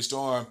saw Toni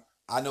Storm,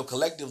 I know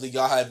collectively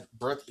y'all had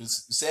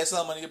said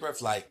something under your breath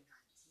like,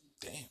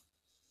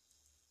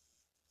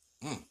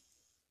 damn.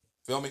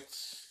 Feel me?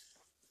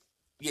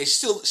 Yeah, she's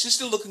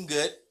still looking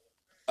good.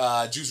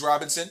 Juice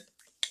Robinson,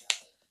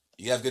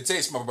 you have good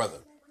taste, my brother.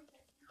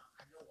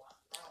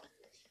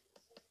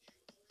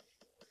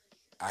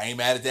 I ain't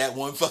mad at that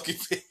one fucking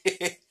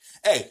thing.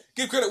 Hey,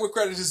 give credit where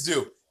credit is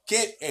due.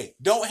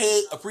 Don't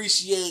hate,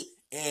 appreciate,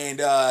 and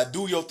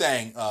do your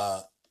thing,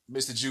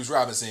 Mr. Juice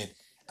Robinson.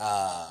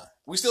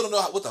 We still don't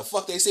know what the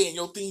fuck they say in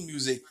your theme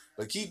music,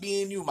 but keep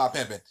being you, my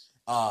pimpin'.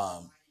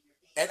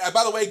 And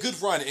by the way,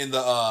 good run in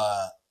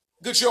the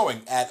good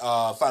showing at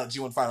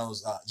G1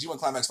 Finals, G1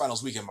 Climax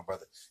Finals weekend, my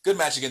brother. Good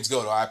match against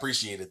Goto. I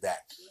appreciated that.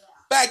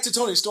 Back to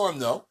Toni Storm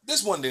though.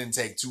 This one didn't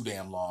take too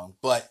damn long,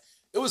 but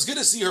it was good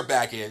to see her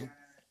back in.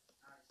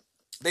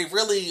 They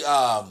really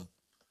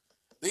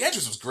the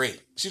entrance was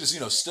great. She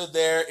just, stood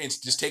there and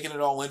just taking it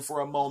all in for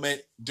a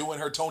moment, doing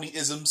her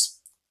Tony-isms.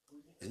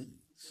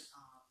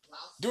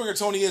 Doing her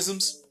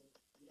Tony-isms.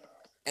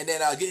 And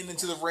then getting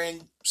into the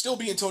ring, still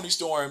being Toni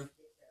Storm.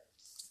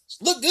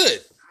 Looked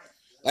good.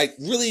 Like,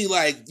 really,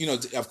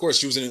 of course,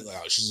 she was in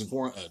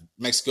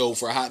Mexico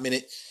for a hot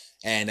minute.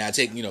 And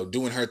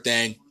doing her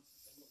thing.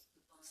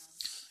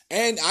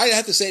 And I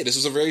have to say, this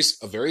was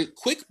a very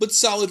quick but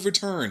solid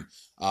return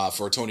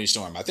for Toni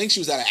Storm. I think she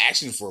was out of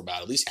action for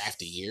about at least half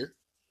the year.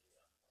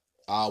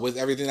 With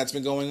everything that's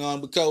been going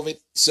on with COVID.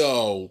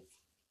 So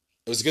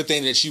it was a good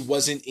thing that she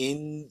wasn't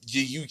in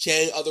the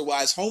UK.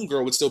 Otherwise,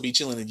 Homegirl would still be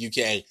chilling in the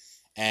UK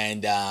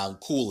and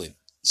cooling.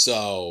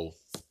 So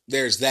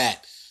there's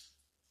that.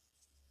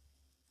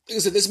 Like I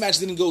said, this match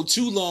didn't go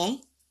too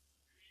long.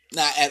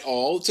 Not at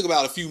all. It took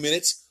about a few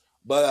minutes.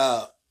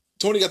 But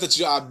Toni got the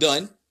job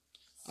done.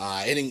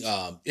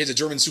 Hits a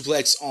German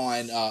suplex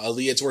on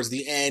Aaliyah towards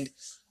the end.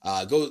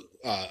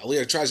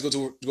 Aaliyah tries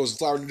to goes to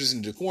flower noodles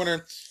into the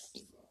corner.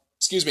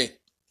 Excuse me.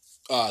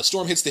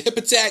 Storm hits the hip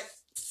attack,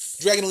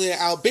 dragging Aaliyah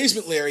out,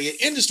 basement lariat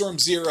into Storm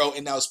Zero,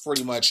 and that was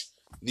pretty much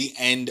the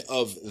end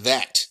of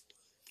that.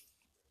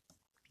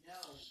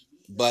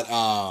 But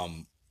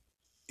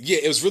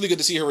it was really good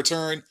to see her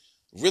return.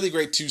 Really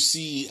great to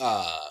see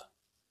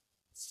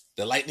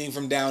the Lightning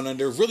from Down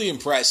Under. Really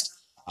impressed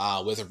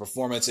with her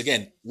performance.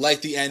 Again,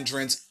 like the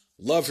entrance,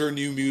 love her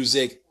new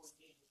music.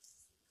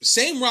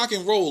 Same rock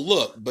and roll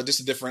look, but just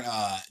a different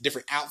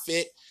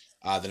outfit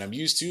than I'm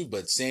used to,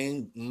 but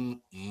same.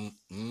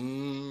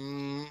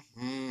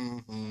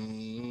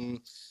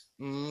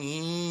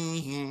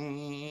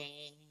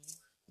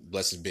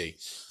 Blessed be.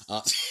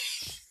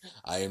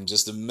 I am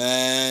just a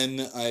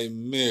man.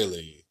 I'm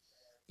merely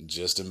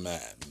just a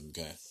man.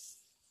 Okay.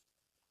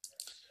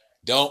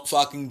 Don't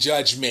fucking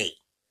judge me.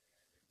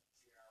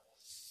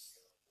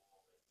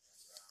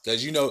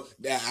 Because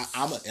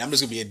I'm just going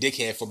to be a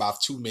dickhead for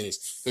about 2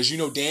 minutes. Because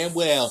damn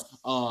well,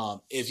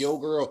 if your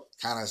girl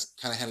kind of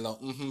had a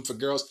little for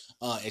girls,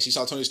 and she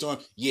saw Toni Storm,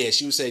 yeah,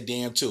 she would say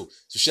damn too.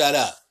 So shut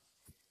up.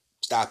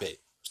 Stop it.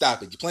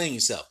 You're playing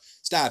yourself.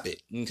 Stop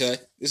it. Okay?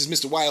 This is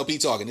Mr. YLP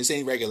talking. This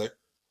ain't regular.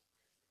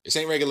 This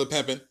ain't regular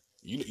pimping.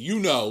 You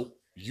know.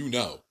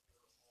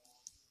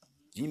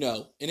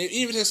 And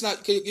even if it's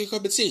not your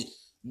cup of tea,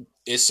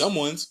 it's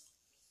someone's.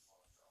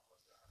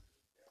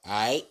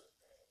 Alright?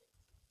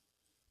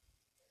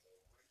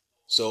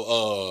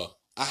 So,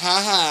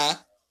 Huh.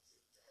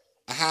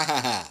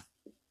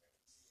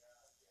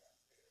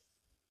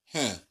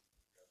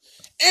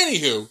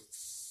 Anywho,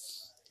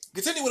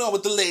 continuing on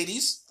with the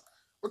ladies,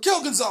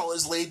 Raquel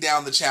Gonzalez laid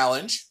down the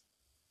challenge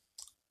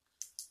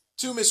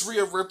to Miss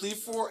Rhea Ripley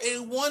for a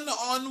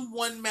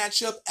one-on-one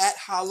matchup at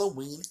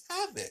Halloween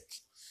Havoc.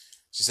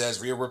 She says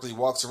Rhea Ripley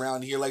walks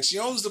around here like she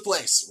owns the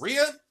place.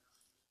 Rhea,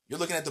 you're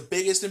looking at the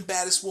biggest and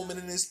baddest woman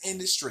in this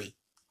industry.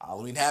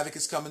 Halloween Havoc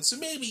is coming, so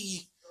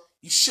maybe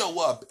you show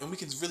up and we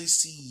can really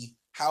see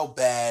how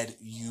bad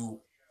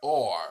you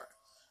are.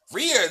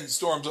 Rhea and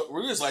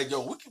Rhea's like,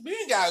 yo, we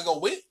ain't gotta go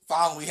wait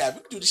following we have.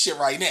 We can do this shit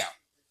right now.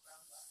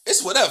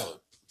 It's whatever.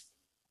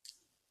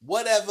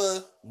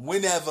 Whatever,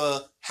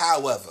 whenever,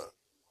 however.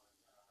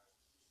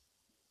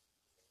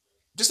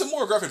 Just a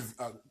more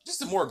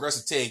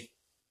aggressive take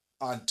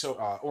on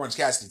Orange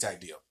Cassidy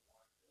type deal.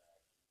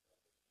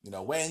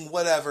 Weighing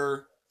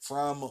whatever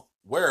from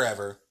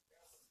wherever,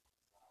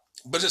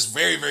 but just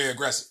very, very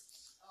aggressive.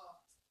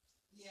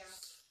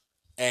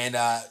 And,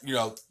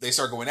 they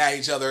start going at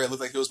each other. It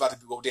looked like it was about to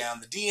go down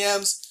the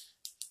DMs.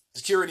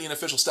 Security and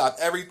officials stopped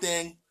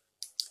everything.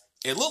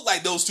 It looked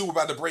like those two were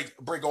about to break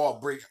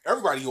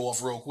everybody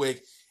off real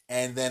quick.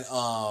 And then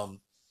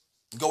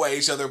go at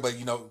each other. But,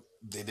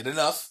 they did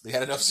enough. They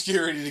had enough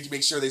security to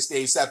make sure they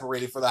stayed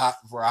separated for a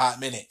hot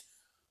minute.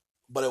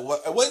 But it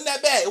wasn't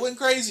that bad. It wasn't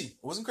crazy. It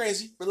wasn't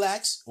crazy.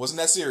 Relax. It wasn't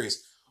that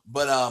serious.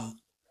 But,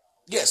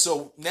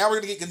 so now we're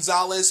going to get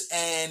Gonzalez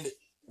and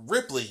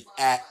Ripley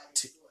at...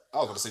 I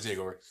was going to say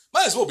TakeOver.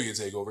 Might as well be a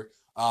TakeOver.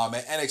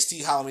 At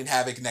NXT Halloween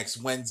Havoc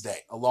next Wednesday,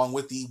 along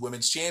with the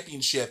Women's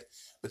Championship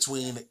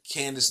between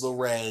Candice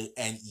LeRae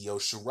and Io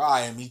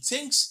Shirai. And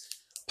methinks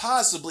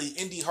possibly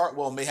Indy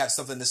Hartwell may have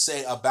something to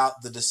say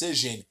about the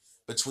decision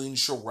between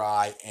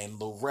Shirai and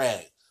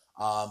LeRae.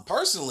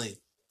 Personally,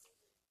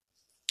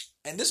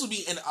 and this would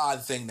be an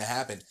odd thing to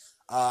happen,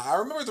 I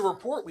remember the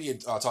report we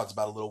had talked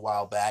about a little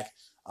while back,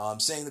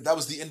 saying that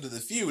was the end of the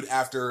feud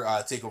after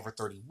TakeOver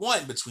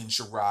 31 between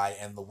Shirai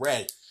and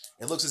LeRae.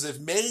 It looks as if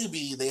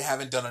maybe they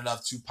haven't done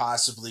enough to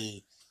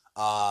possibly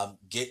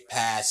get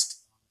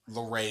past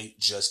LeRae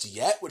just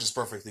yet, which is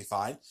perfectly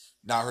fine.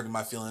 Not hurting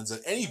my feelings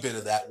of any bit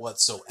of that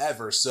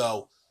whatsoever.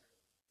 So,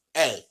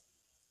 hey,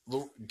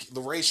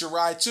 LeRae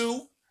Shirai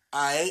 2,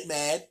 I ain't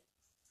mad.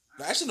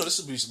 Actually, no, this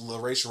would be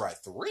LeRae Shirai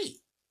 3.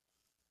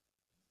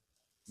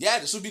 Yeah,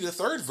 this would be the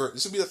third.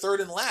 This would be the third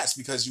and last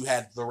because you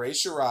had LeRae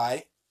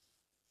Shirai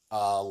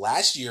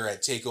last year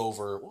at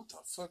TakeOver. What the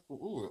fuck?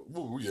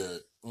 Ooh, yeah.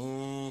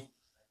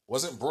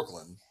 Wasn't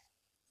Brooklyn.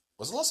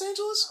 Was it Los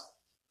Angeles?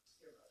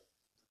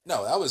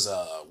 No, that was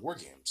War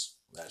Games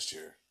last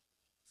year.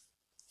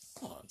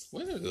 Hold on.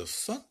 Where the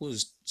fuck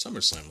was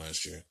SummerSlam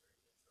last year?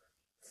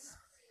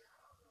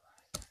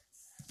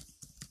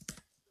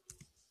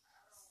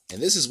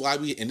 And this is why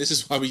we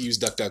use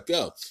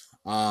DuckDuckGo.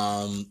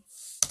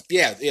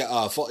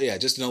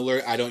 Just an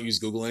alert. I don't use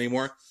Google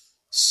anymore.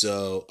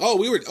 So, it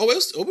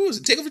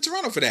was Takeover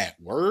Toronto for that.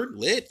 Word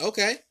lit.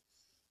 Okay,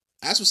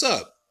 that's what's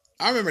up.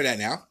 I remember that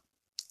now.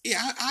 Yeah,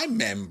 I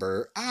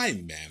remember.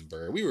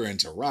 We were in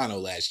Toronto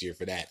last year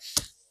for that,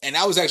 and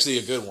that was actually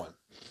a good one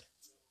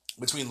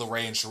between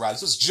LeRae and Shirai.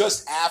 This was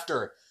just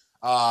after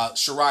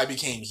Shirai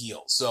became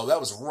heel, so that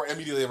was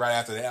immediately right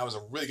after that. That was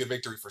a really good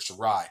victory for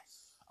Shirai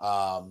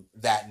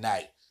that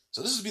night.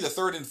 So this would be the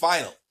third and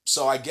final.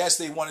 So I guess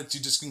they wanted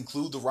to just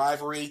conclude the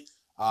rivalry,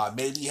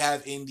 maybe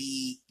have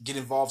Indy get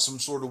involved some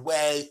sort of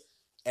way,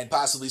 and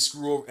possibly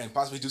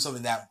do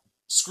something that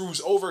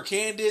screws over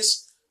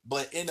Candice,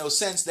 but in no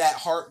sense that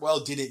Hartwell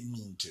didn't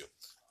mean to.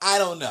 I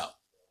don't know.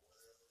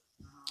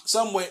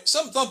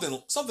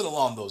 Something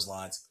along those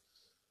lines.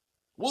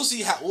 We'll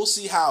see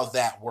how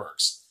that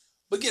works.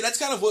 But yeah, that's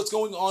kind of what's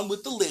going on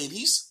with the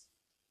ladies.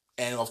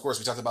 And of course,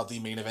 we talked about the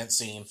main event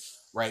scene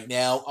right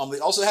now. They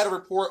also had a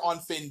report on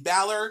Finn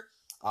Balor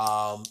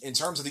in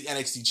terms of the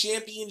NXT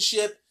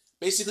Championship,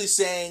 basically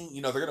saying,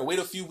 they're going to wait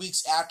a few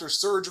weeks after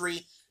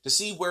surgery to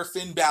see where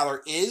Finn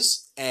Balor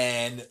is.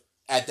 And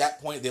at that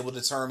point, they will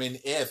determine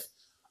if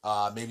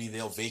maybe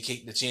they'll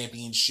vacate the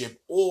championship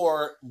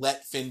or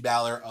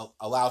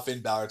allow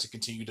Finn Balor to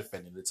continue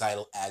defending the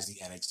title as the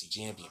NXT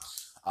champion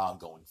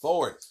going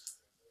forward.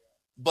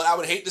 But I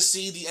would hate to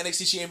see the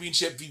NXT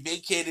championship be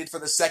vacated for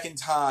the second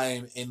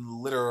time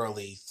in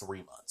literally 3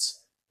 months.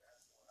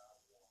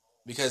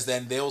 Because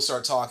then they'll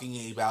start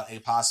talking about a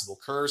possible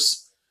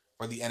curse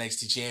for the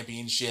NXT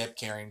championship.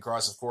 Karrion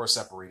Kross, of course,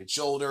 separated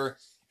shoulder.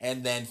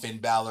 And then Finn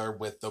Balor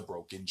with the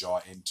broken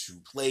jaw in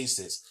 2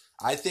 places.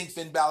 I think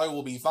Finn Balor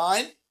will be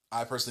fine.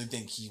 I personally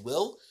think he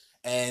will.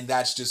 And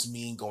that's just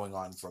me going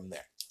on from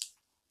there.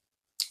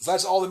 So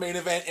that's all the main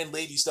event and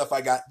lady stuff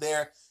I got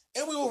there.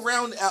 And we will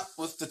round out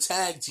with the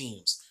tag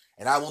teams.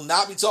 And I will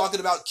not be talking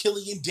about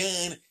Killian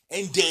Dane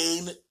and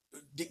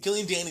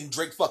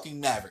Drake fucking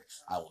Maverick.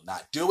 I will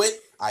not do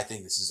it. I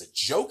think this is a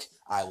joke.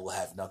 I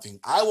want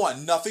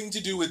nothing to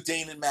do with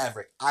Dane and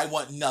Maverick. I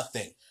want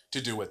nothing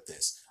to do with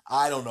this.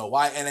 I don't know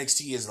why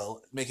NXT is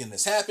making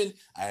this happen.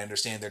 I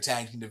understand their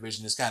tag team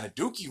division is kind of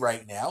dookie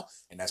right now,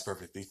 and that's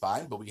perfectly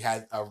fine. But we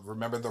had,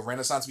 remember the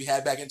renaissance we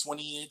had back in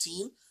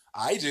 2018?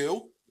 I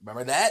do.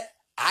 Remember that?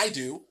 I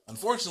do.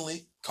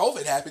 Unfortunately,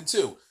 COVID happened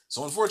too.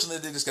 So unfortunately,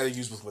 they just got to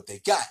use with what they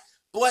got.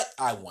 But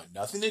I want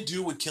nothing to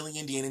do with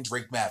Killian Dane and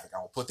Drake Maverick. I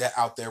will put that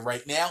out there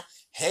right now.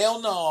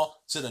 Hell no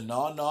to the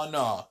no.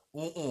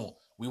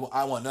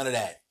 I want none of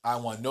that. I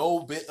want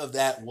no bit of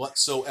that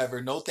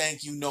whatsoever. No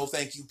thank you,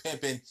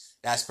 pimping.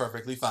 That's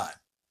perfectly fine.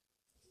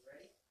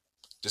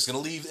 Just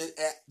going to leave it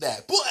at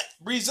that. But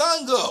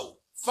Breezango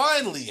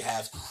finally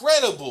have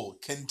credible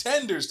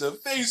contenders to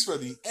face for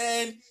the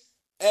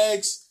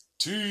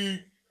NXT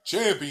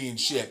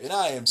Championship. And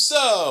I am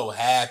so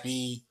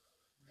happy.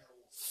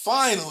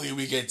 Finally,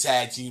 we get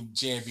tag team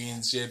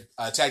championship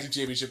I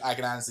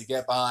can honestly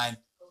get behind.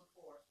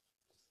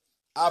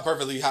 I'm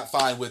perfectly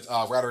fine with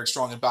Roderick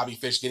Strong and Bobby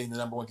Fish getting the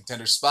number 1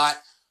 contender spot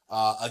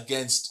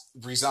against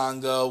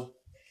Breezango.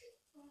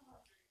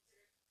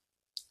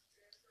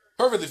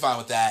 Perfectly fine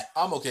with that.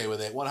 I'm okay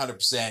with it,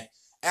 100%.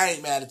 I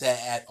ain't mad at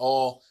that at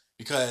all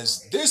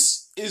because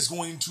this is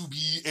going to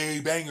be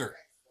a banger.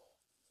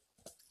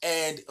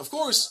 And, of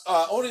course,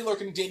 Oney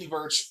Lorcan and Danny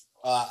Burch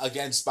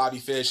against Bobby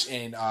Fish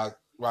and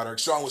Roderick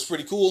Strong was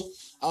pretty cool.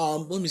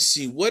 Let me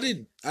see.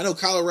 I know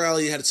Kyle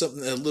O'Reilly had a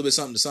little bit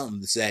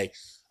something to say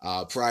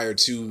prior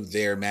to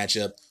their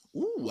matchup.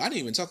 Ooh, I didn't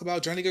even talk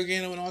about Johnny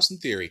Gargano and Austin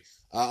Theory.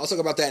 I'll talk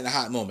about that in a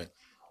hot moment.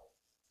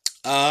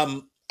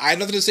 I have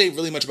nothing to say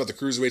really much about the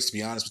cruiserweights, to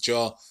be honest with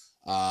y'all.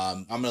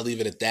 I'm gonna leave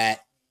it at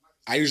that.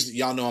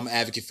 Y'all know I'm an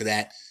advocate for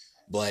that,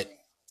 but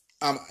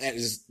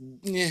it's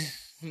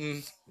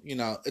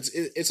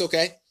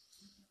okay.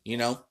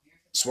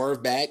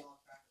 Swerve back.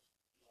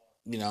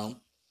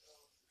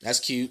 That's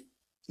cute.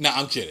 No,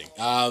 I'm kidding.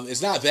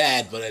 It's not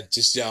bad, but it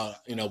just,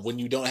 when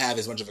you don't have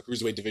as much of a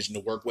cruiserweight division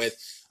to work with,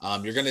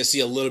 you're going to see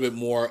a little bit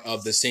more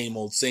of the same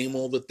old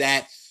with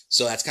that.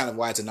 So that's kind of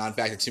why it's a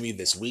non-factor to me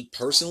this week,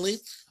 personally.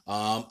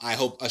 I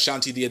hope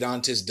Ashanti the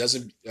Adonis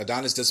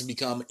doesn't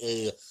become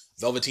a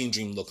Velveteen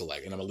Dream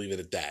lookalike, and I'm going to leave it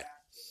at that.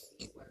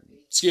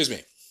 Excuse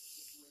me.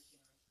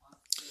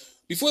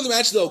 Before the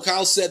match, though,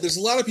 Kyle said, there's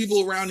a lot of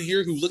people around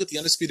here who look at the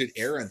Undisputed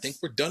Era and think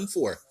we're done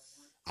for.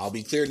 I'll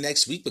be clear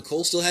next week, but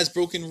Cole still has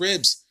broken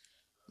ribs.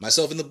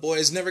 Myself and the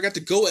boys never got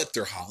to go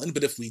after Holland,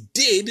 but if we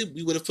did,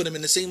 we would have put him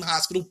in the same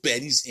hospital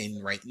bed he's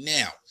in right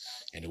now.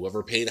 And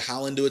whoever paid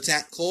Holland to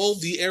attack Cole,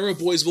 the Era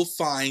boys will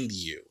find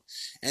you.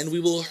 And we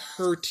will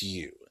hurt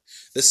you.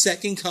 The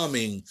second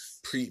coming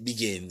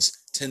begins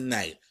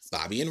tonight.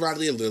 Bobby and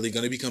Rodley are literally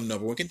going to become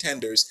number 1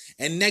 contenders,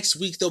 and next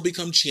week they'll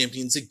become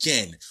champions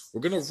again.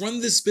 We're going to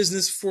run this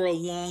business for a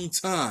long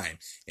time,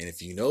 and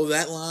if you know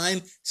that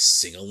line,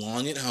 sing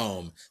along at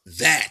home.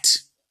 That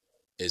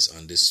is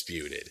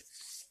Undisputed.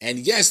 And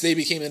yes, they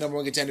became the number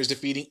one contenders,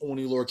 defeating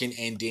Oney Lorcan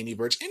and Danny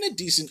Burch in a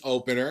decent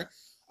opener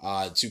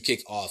to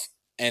kick off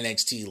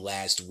NXT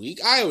last week.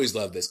 I always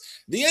love this.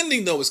 The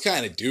ending, though, was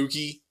kind of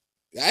dookie.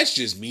 That's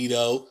just me,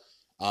 though.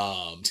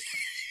 I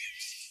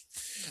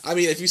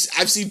mean,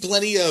 I've seen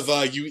plenty of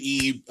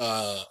UE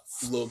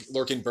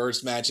Lorcan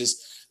Burch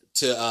matches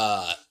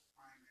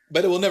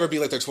but it will never be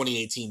like their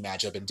 2018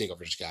 matchup in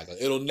TakeOver Chicago.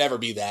 It'll never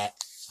be that.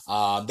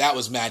 That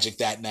was magic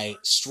that night.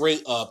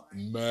 Straight up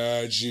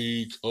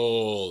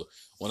magical.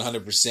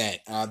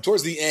 100%.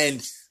 Towards the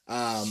end,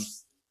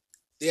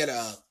 they had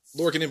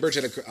Lorcan and Burch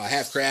had a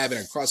half crab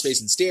and a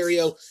crossface in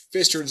stereo.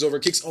 Fish turns over,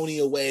 kicks Oney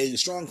away.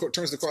 Strong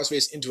turns the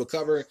crossface into a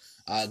cover.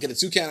 Get a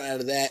 2 count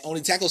out of that.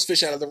 Oney tackles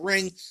Fish out of the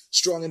ring.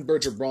 Strong and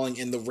Burch are brawling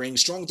in the ring.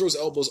 Strong throws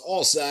elbows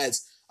all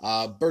sides.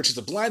 Burch hits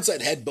a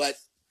blindside headbutt.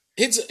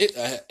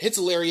 Hits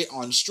a lariat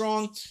on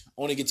Strong.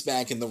 Oney gets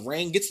back in the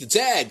ring. Gets the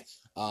tag.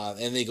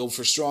 And they go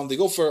for Strong. They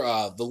go for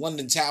the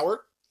London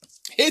Tower.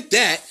 Hit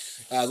that.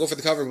 Go for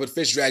the cover, but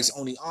Fish drags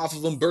Oney off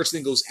of him. Burch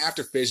then goes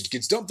after Fish.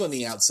 Gets dumped on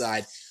the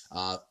outside.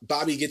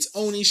 Bobby gets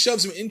Oney.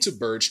 Shoves him into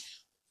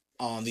Burch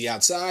on the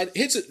outside.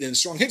 Hits it. Then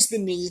Strong hits the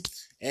knee.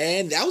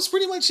 And that was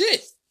pretty much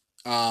it.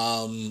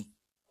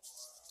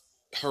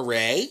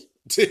 Hooray.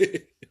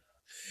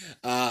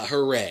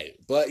 Hooray.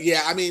 But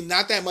yeah, I mean,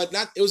 not that much.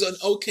 It was an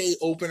okay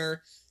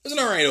opener. It was an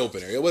alright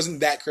opener. It wasn't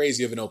that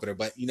crazy of an opener,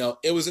 but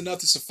it was enough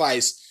to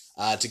suffice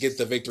to get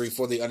the victory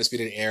for the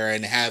Undisputed Era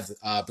and have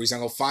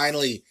Breezango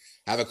finally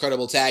have a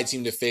credible tag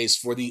team to face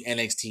for the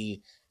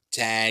NXT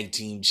Tag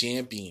Team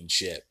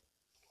Championship.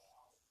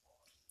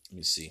 Let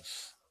me see.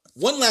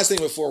 One last thing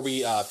before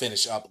we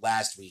finish up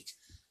last week.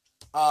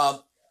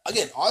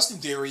 Again, Austin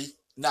Theory,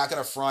 not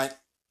going to front,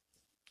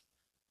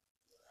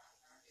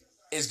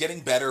 is getting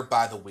better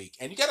by the week.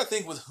 And you got to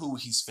think with who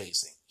he's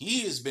facing.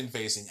 He has been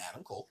facing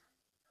Adam Cole.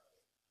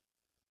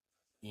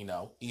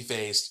 He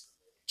faced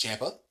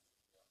Ciampa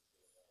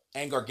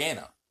and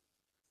Gargano.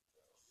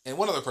 And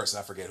one other person,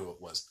 I forget who it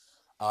was.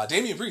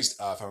 Damian Priest,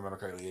 if I remember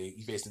correctly,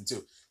 he faced him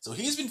too. So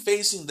he's been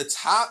facing the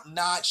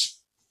top-notch,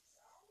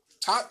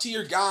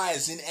 top-tier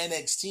guys in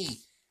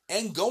NXT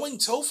and going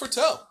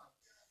toe-for-toe.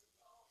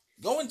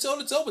 Going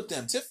toe-to-toe with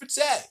them, tit for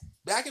tat,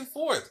 back and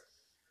forth.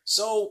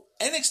 So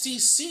NXT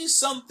sees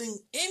something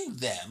in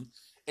them.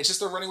 It's just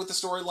they're running with the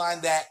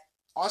storyline that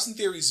Austin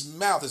Theory's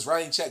mouth is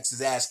writing checks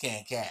his ass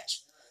can't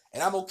cash.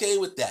 And I'm okay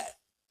with that.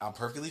 I'm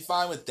perfectly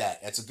fine with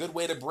that. That's a good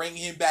way to bring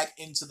him back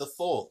into the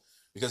fold.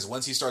 Because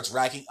once he starts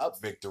racking up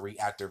victory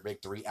after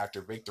victory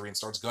after victory and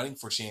starts gunning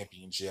for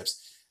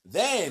championships,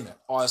 then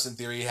Austin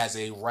Theory has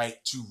a right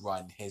to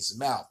run his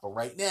mouth. But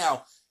right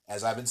now,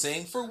 as I've been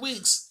saying for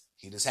weeks,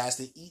 he just has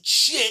to eat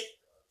shit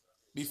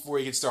before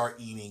he can start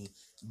eating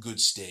good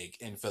steak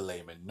and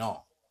filet mignon.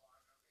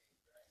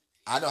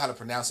 I know how to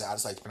pronounce it. I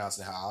just like to pronounce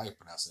it how I like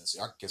pronouncing it, so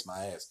y'all can kiss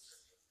my ass.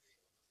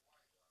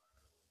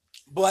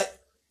 But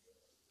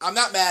I'm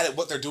not mad at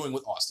what they're doing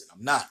with Austin.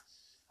 I'm not.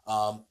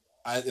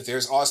 If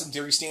there's Austin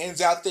Theory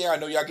stands out there, I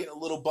know y'all getting a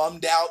little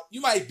bummed out.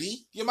 You might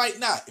be. You might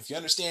not. If you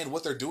understand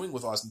what they're doing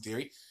with Austin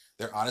Theory,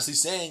 they're honestly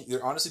just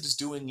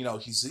doing,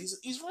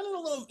 he's running a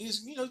little,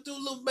 doing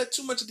a little bit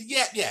too much of the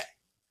yap.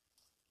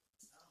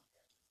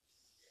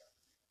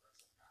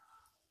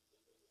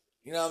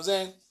 You know what I'm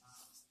saying?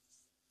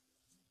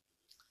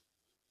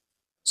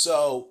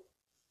 So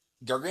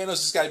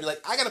Gargano's just got to be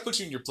like, I got to put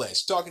you in your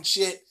place. You're talking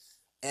shit,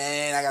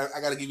 and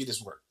I got to give you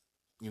this work.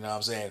 You know what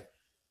I'm saying?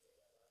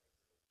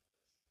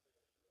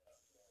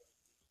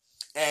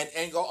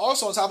 And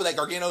also on top of that,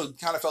 Gargano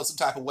kind of felt some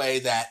type of way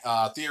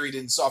that Theory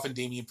didn't soften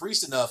Damian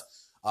Priest enough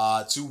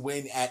to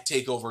win at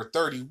TakeOver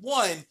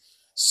 31.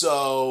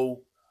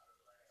 So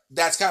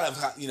that's kind of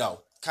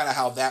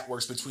how that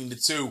works between the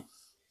two.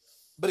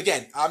 But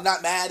again, I'm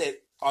not mad at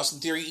Austin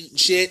Theory eating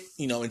shit,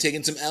 and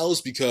taking some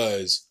L's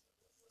because,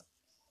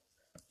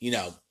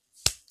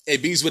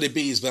 it bees what it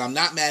bees. But I'm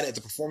not mad at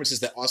the performances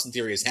that Austin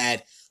Theory has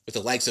had with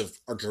the likes of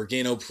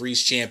Gargano,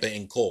 Priest, Ciampa,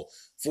 and Cole.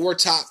 Four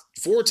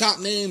top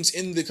names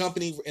in the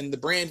company, in the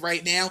brand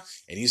right now,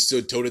 and he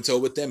stood toe-to-toe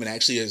with them and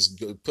actually has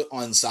put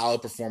on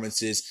solid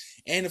performances.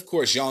 And of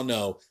course, y'all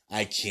know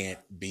I can't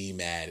be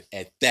mad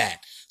at that.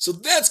 So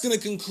that's going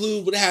to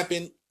conclude what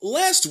happened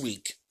last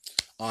week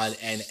on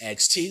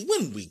NXT.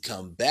 When we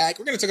come back,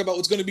 we're going to talk about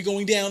what's going to be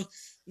going down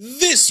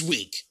this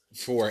week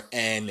for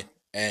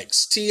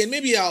NXT. And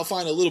maybe I'll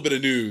find a little bit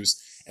of news,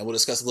 and we'll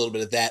discuss a little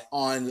bit of that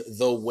on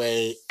the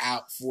way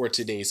out for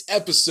today's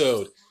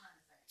episode.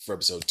 For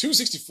episode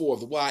 264 of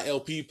the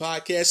YLP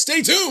podcast.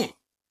 Stay tuned.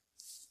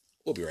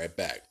 We'll be right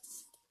back.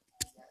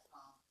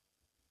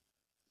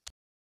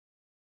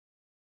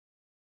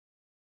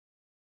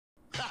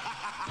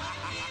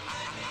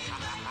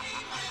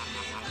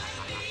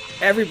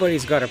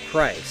 Everybody's got a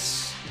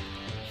price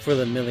for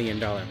the $1 Million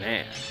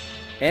Man.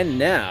 And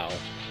now,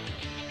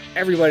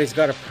 everybody's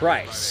got a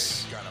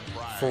price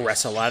for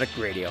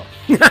WrestleLatic Radio.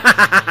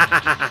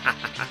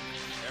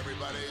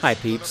 Hi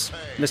peeps,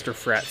 Mr.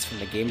 Frets from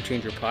the Game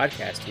Changer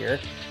podcast here.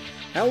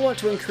 I want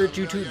to encourage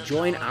you to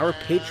join our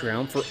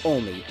Patreon for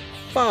only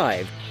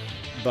 $5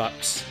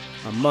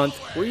 a month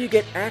where you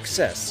get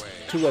access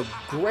to a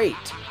great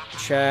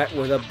chat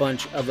with a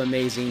bunch of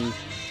amazing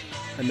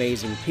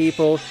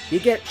people. You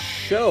get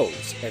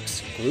shows,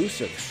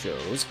 exclusive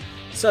shows,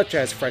 such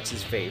as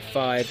Fretz's Fave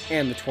 5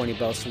 and the 20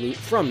 Bell Salute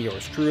from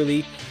yours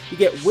truly. You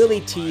get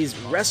Willie T's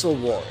Wrestle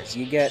Wars.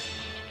 You get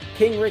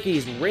King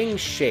Ricky's Ring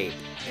Shape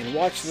and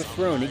Watch the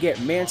Throne. You get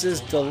Mance's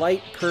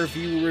Delight Per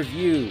View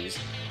Reviews,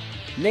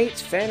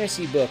 Nate's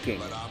Fantasy Booking.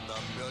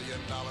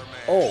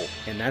 Oh,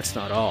 and that's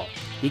not all.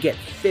 You get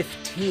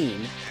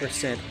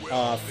 15%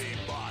 off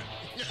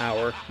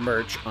our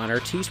merch on our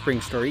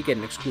Teespring store. You get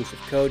an exclusive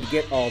code. You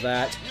get all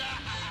that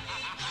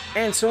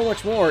and so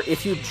much more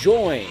if you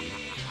join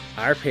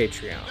our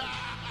Patreon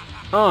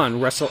on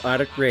Wrestle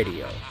Addict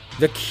Radio,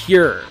 the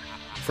cure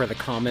for the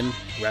common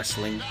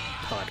wrestling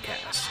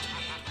podcast.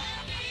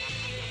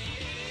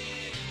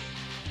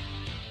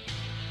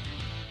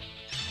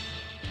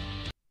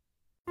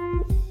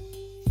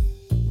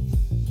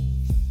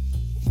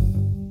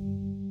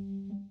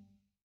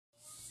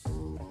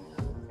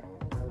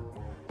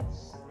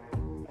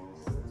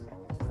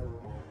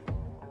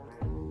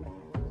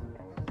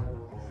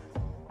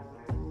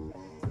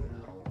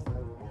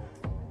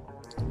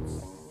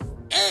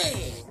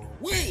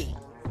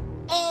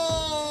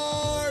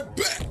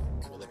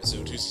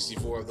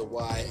 Of the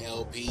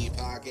YLP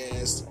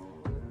podcast.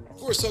 Of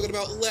course, talking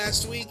about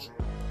last week,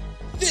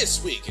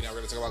 this week, and now we're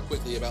going to talk about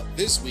quickly about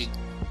this week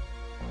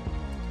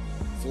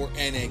for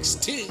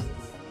NXT.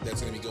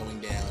 That's going to be going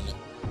down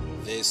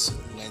this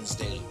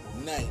Wednesday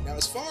night. Now,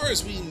 as far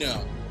as we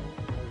know,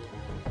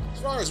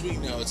 it's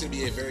going to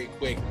be a very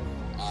quick.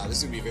 This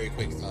is going to be very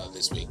quick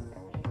this week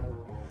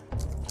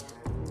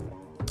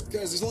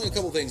because there's only a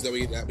couple things that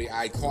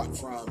I caught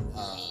from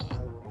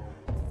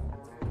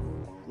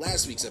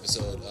last week's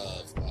episode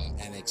of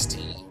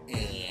NXT,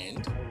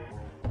 and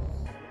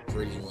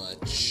pretty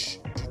much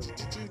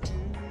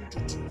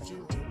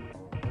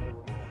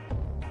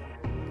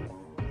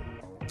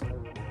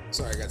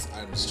sorry,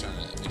 I'm just trying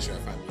to make sure I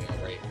find the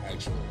right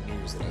actual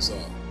news that I saw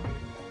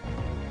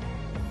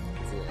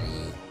for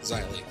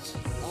Xylee.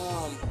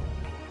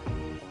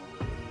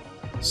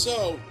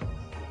 So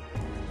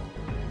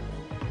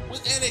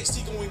with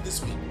NXT going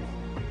this week,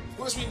 of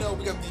course we know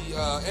we got the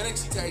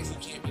NXT Tag Team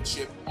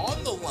Championship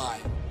on the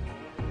line.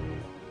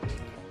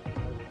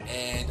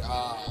 And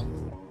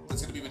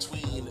that's going to be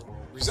between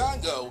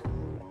Breezango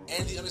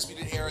and the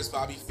Undisputed Era's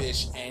Bobby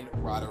Fish and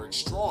Roderick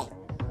Strong.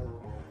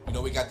 You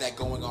know, we got that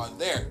going on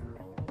there.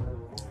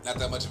 Not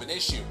that much of an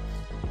issue.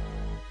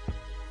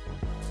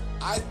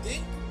 I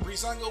think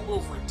Breezango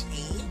will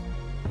retain.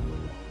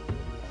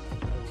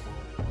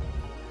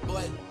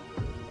 But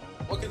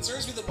what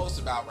concerns me the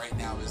most about right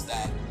now is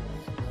that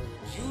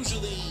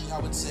usually, I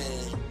would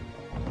say,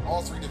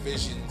 all three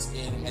divisions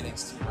in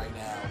NXT right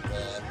now,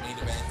 the main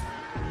event,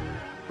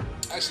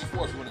 actually,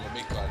 four if you want to go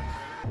mid card.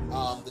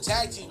 The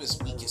tag team is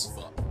weak as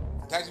fuck.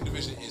 The tag team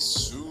division is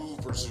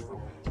super, super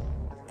weak.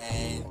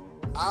 And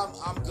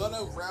I'm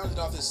gonna round it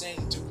off as saying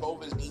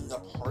Ducova as being a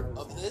part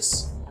of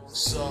this.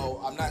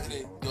 So I'm not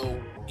gonna go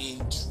in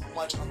too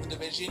much on the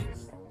division,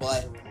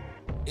 but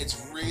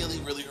it's really,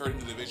 really hurting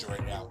the division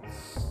right now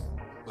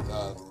with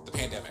the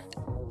pandemic,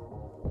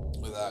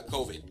 with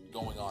COVID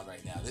going on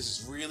right now. This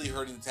is really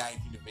hurting the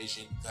tag team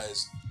division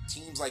because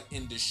teams like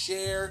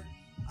Indus-Share,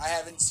 I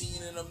haven't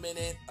seen in a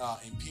minute.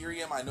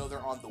 Imperium, I know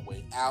they're on the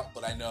way out,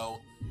 but I know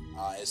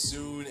as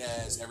soon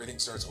as everything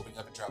starts opening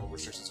up and travel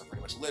restrictions are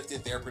pretty much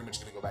lifted, they're pretty much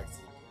going to go back to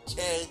the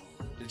UK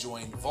to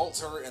join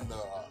Volter and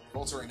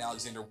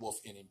Alexander Wolf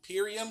in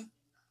Imperium,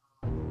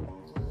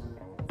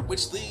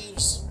 which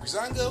leaves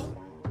Breezango,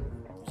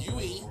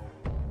 UE,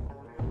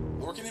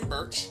 Lorcan and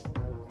Birch,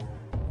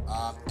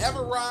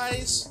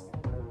 Everrise,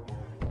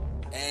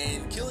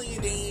 and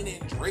Killian Dane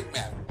and Drake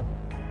Maverick.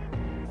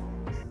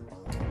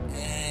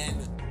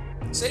 And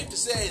safe to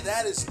say,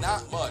 that is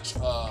not much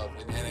of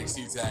an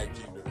NXT Tag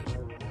Team division.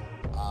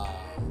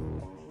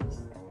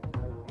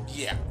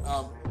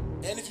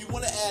 And if you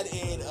want to add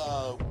in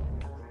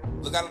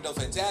Legado del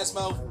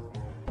Fantasma,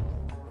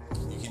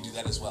 you can do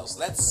that as well. So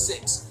that's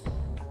 6.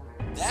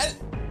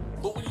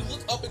 But when you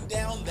look up and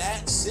down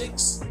that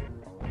 6,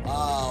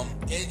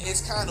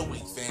 it's kind of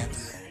weak, fam.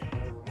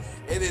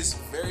 It is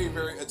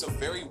it's a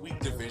very weak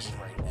division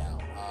right now.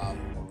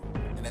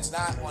 And it's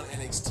not on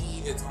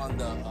NXT, it's on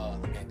the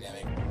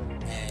pandemic.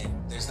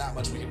 And there's not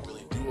much we can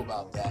really do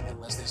about that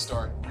unless they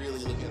start really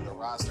looking at the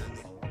roster and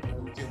thinking, okay,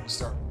 who can we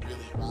start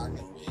really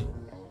rocking with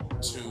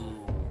to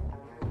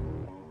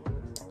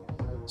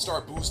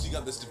start boosting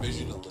up this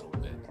division a little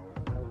bit.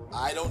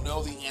 I don't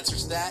know the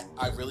answers to that.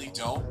 I really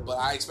don't. But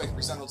I expect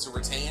Breezango to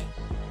retain.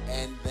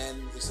 And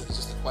then it's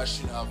just a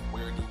question of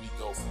where do we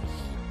go from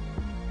here?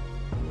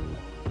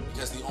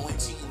 Because the only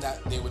team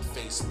that they would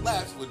face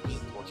left would be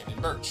Lorcan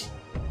and Birch.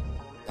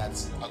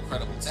 That's a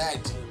credible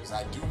tag team. Because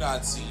I do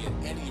not see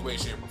in any way,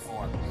 shape, or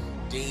form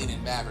Dane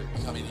and Maverick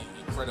becoming an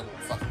incredible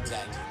fucking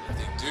tag team. If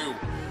they do,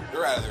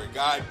 they're out of their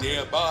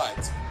goddamn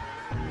minds.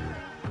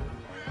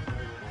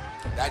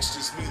 That's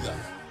just me, though.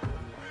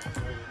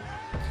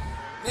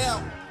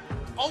 Now,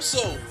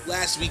 Also,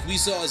 last week we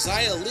saw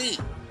Xia Li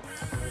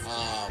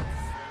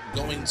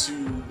going to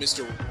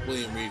Mr.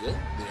 William Regal,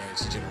 the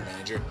NXT general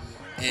manager,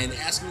 and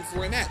asking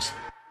for a match.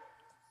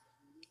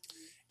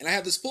 And I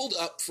have this pulled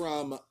up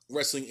from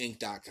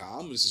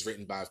WrestlingInc.com. This is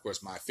written by, of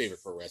course, my favorite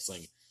pro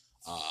wrestling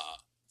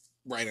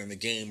writer in the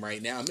game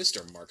right now,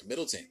 Mr. Mark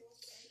Middleton.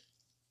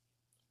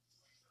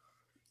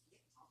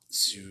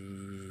 So,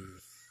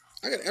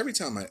 I got every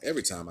time I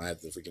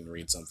have to freaking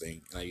read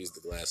something and I use the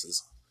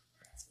glasses.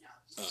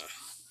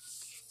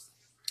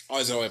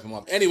 Always gotta wipe them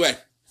up. Anyway,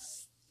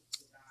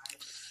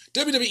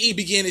 WWE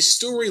began a new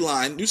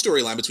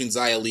storyline between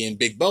Xia Li and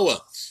Big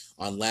Boa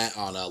on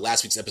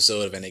last week's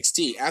episode of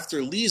NXT.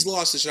 After Li's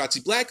loss to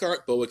Shotzi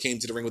Blackheart, Boa came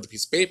to the ring with a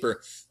piece of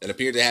paper that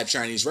appeared to have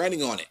Chinese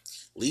writing on it.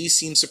 Li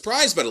seemed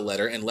surprised by the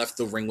letter and left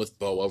the ring with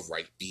Boa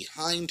right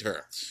behind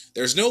her.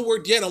 There's no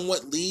word yet on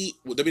what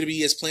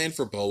WWE has planned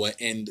for Boa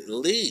and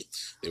Li.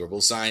 They were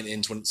both signed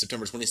in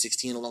September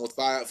 2016 along with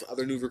 5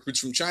 other new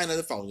recruits from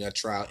China following a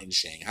trial in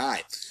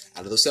Shanghai.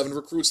 Out of those 7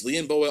 recruits, Li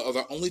and Boa are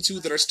the only 2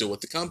 that are still with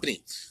the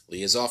company.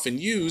 Li is often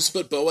used,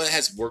 but Boa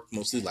has worked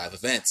mostly live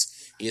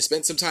events. He has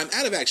spent some time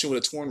out of action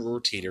with a torn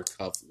rotator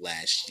cuff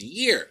last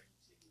year.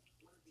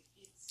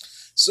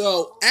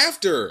 So,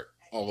 after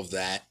all of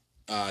that,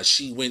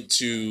 she went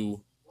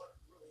to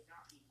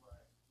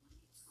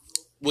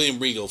William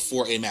Regal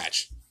for a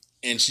match.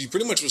 And she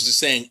pretty much was just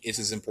saying, this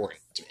is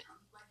important to me.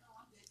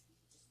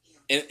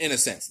 In a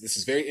sense, this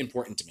is very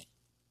important to me.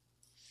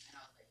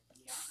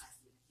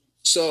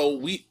 So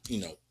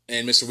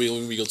and Mr.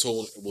 William Regal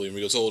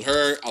told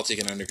her, I'll take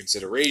it under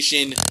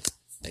consideration.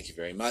 Thank you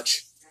very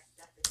much.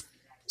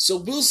 So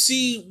we'll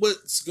see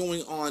what's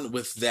going on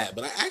with that.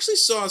 But I actually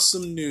saw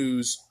some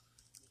news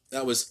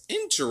that was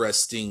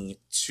interesting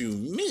to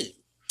me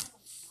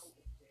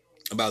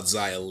about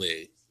Xia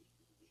Li.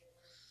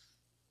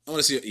 I want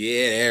to see.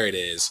 Yeah, there it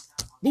is.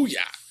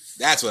 Booyah.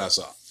 That's what I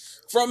saw.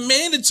 From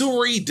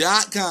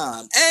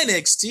Mandatory.com,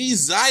 NXT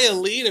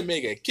Xia Li to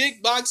make a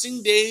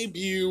kickboxing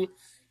debut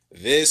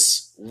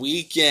this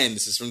weekend.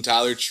 This is from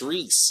Tyler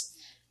Treese.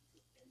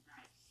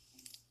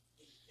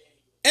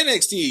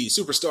 NXT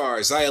superstar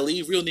Xia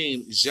Li, real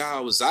name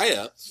Zhao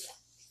Xia.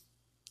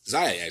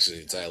 Zhao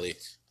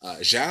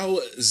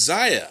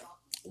Xia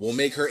will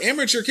make her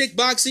amateur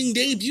kickboxing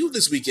debut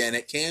this weekend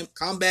at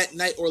Combat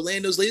Night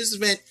Orlando's latest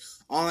event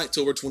on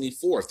October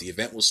 24th. The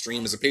event will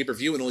stream as a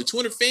pay-per-view and only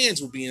 200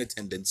 fans will be in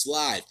attendance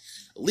live.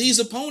 Li's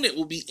opponent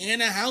will be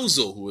Anna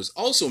Housel, who is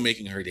also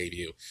making her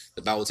debut.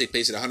 The bout will take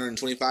place at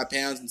 125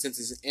 pounds, and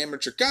since it's an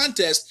amateur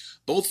contest,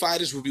 both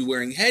fighters will be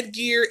wearing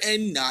headgear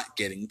and not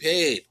getting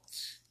paid.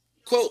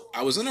 Quote,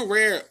 I was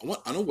unaware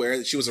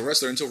that she was a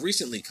wrestler until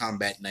recently,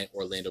 Combat Night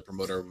Orlando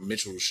promoter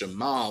Mitchell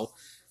Shamal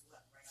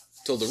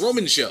told the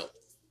Roman Show.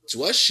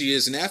 To us, she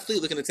is an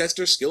athlete looking to test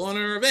her skill on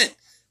her event.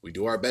 We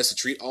do our best to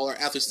treat all our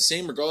athletes the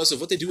same regardless of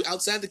what they do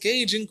outside the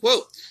cage, end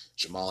quote.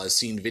 Jamal has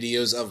seen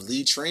videos of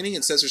Li training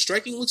and says her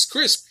striking looks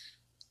crisp.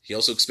 He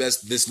also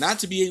expects this not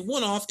to be a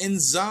one-off, and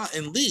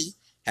Li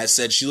has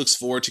said she looks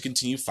forward to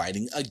continue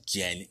fighting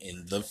again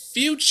in the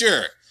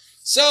future.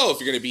 So, if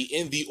you're going to be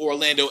in the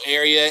Orlando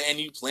area and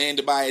you plan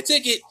to buy a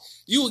ticket,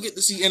 you will get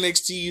to see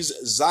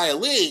NXT's Xia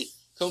Li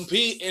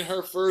compete in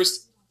her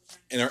first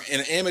in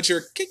an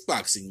amateur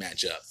kickboxing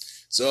matchup.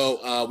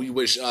 So, we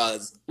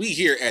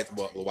here at the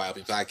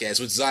YLP Podcast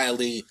with Xia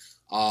Li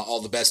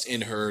all the best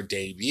in her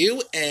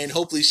debut, and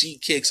hopefully she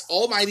kicks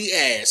almighty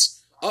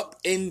ass up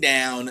and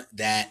down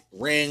that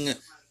ring.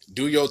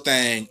 Do your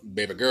thing,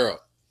 baby girl.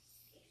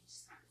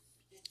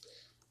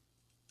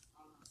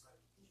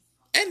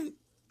 And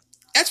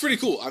that's pretty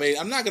cool. I mean,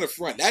 I'm not gonna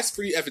front. That's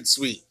pretty effing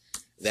sweet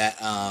that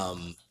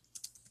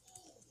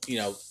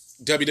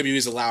WWE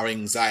is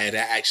allowing Xia to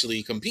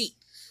actually compete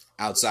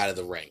outside of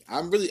the ring.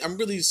 I'm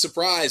really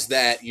surprised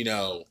that,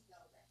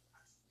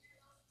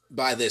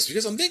 by this,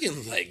 because I'm thinking,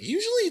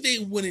 usually they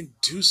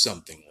wouldn't do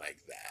something like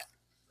that.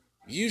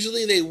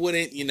 Usually they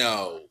wouldn't,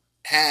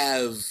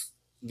 have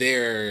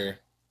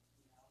their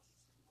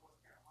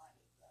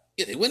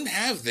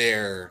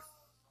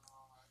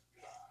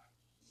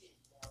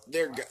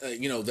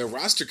their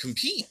roster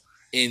compete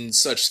in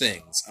such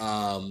things.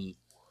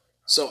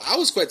 So I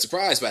was quite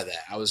surprised by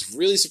that. I was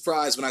really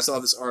surprised when I saw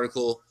this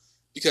article,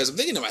 because I'm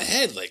thinking in my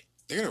head,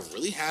 they're going to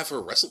really have her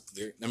wrestle.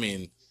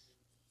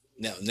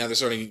 Now they're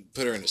starting to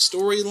put her in a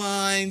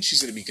storyline.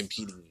 She's going to be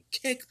competing in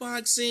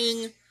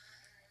kickboxing.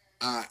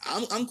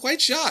 I'm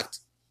quite shocked.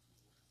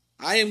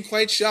 I am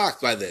quite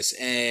shocked by this.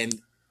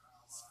 And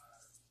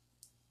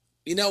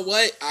you know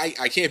what?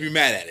 I can't be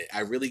mad at it. I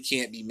really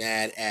can't be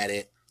mad at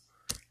it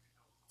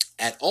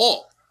at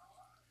all.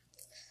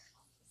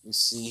 Let's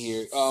see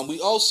here. We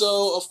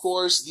also, of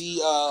course, the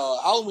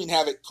Halloween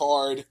Havoc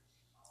card,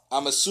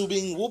 I'm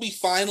assuming, will be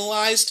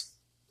finalized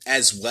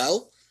as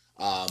well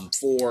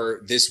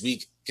for this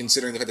week,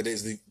 considering the fact that it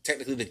is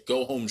technically the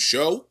go-home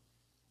show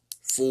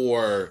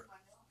for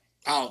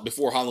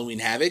before Halloween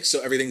Havoc.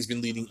 So everything's been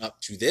leading up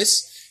to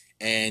this,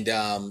 and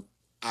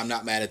I'm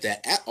not mad at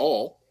that at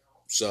all.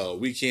 So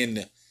we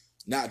can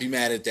not be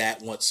mad at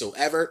that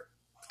whatsoever.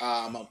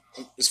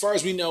 As far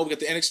as we know, we got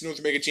the NXT North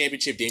American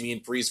Championship, Damian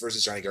Priest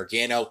versus Johnny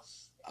Gargano.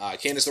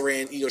 Candice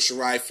LeRae and Io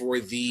Shirai for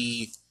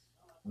the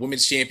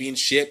Women's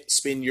Championship.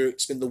 Spin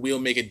the wheel,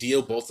 make a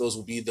deal. Both those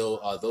will be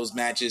those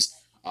matches.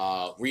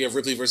 Rhea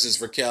Ripley versus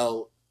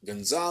Raquel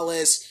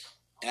Gonzalez.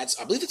 And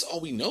I believe that's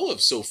all we know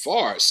of so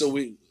far. So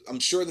I'm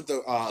sure that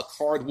the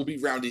card will be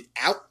rounded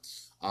out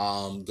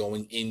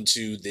going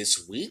into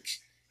this week.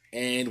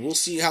 And we'll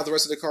see how the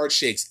rest of the card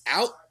shakes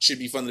out. Should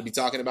be fun to be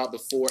talking about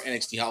before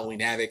NXT Halloween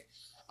Havoc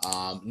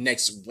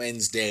next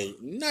Wednesday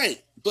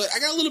night. But I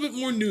got a little bit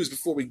more news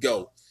before we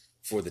go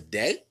for the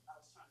day.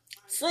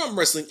 From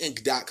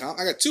WrestlingInc.com.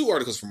 I got 2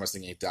 articles from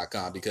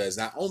WrestlingInc.com because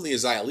not only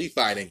is YLP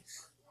fighting,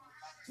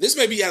 this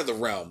may be out of the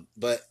realm,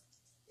 but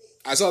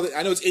I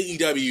know it's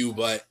AEW,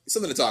 but it's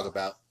something to talk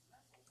about.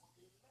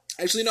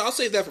 Actually, no, I'll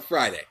save that for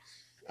Friday,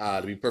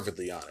 to be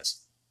perfectly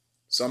honest.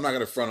 So I'm not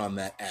going to front on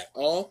that at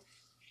all.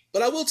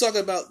 But I will talk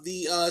about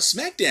the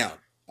SmackDown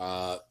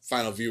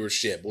final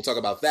viewership. We'll talk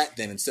about that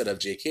then instead of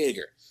Jake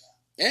Hager.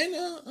 And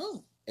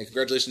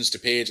congratulations to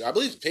Paige. I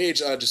believe Paige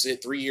just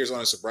hit 3 years on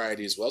her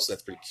sobriety as well, so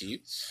that's pretty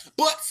cute.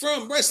 But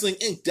from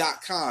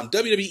WrestlingInc.com,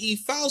 WWE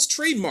files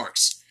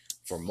trademarks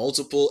for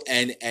multiple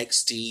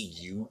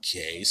NXT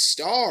UK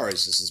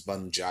stars. This is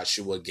from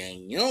Joshua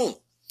Gagnon.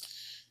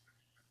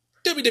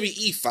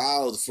 WWE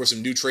filed for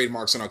some new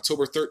trademarks on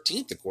October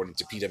 13th, according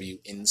to PW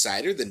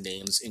Insider. The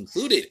names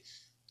included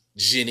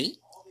Ginny,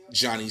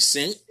 Johnny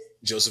Saint,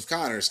 Joseph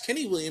Connors,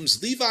 Kenny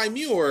Williams, Levi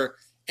Muir,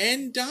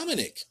 and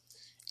Dominic.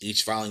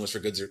 Each filing was for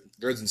goods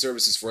and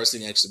services for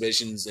wrestling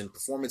exhibitions and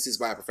performances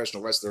by a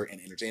professional wrestler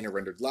and entertainer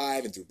rendered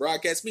live and through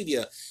broadcast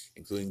media,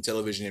 including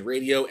television and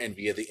radio, and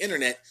via the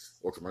internet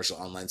or commercial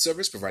online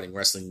service, providing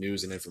wrestling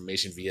news and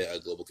information via a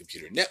global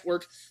computer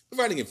network,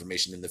 providing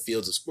information in the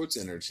fields of sports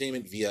and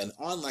entertainment via an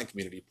online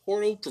community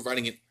portal,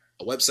 providing a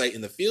website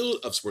in the field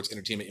of sports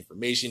entertainment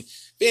information,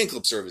 fan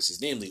club services,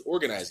 namely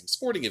organizing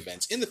sporting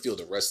events in the field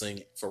of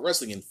wrestling for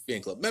wrestling and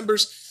fan club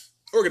members,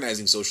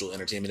 organizing social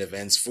entertainment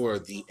events for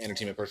the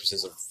entertainment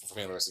purposes of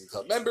fan wrestling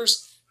club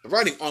members,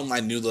 providing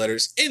online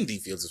newsletters in the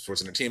fields of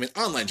sports entertainment,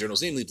 online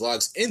journals, namely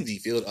blogs in the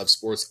field of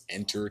sports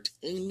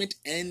entertainment,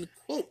 end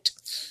quote.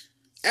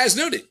 As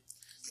noted,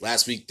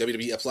 last week,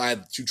 WWE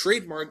applied to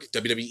trademark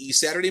WWE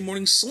Saturday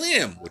Morning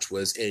Slam, which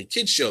was a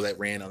kids show that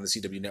ran on the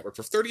CW network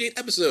for 38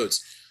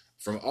 episodes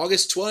from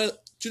August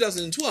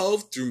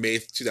 2012 through May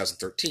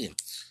 2013.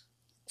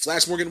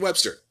 Flash Morgan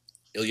Webster,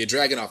 Ilya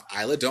Dragunov,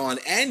 Isla Dawn,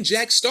 and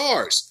Jack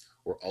Stars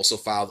were also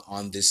filed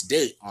on this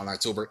date. On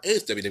October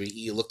 8th,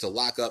 WWE looked to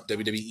lock up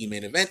WWE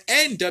Main Event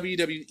and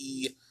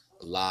WWE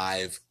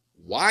Live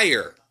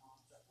Wire.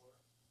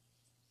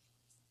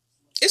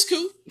 It's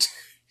cool.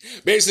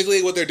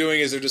 Basically, what they're doing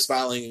is they're just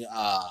filing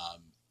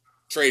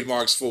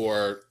trademarks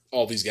for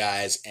all these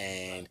guys,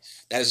 and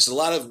that is just a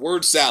lot of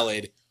word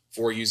salad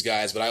for you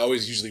guys, but I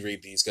always usually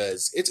read these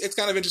because it's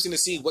kind of interesting to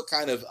see what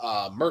kind of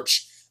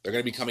merch they're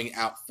going to be coming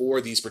out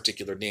for these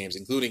particular names,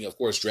 including, of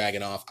course,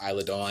 Dragunov,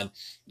 Isla Dawn,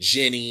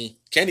 Jenny,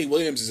 Kenny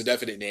Williams is a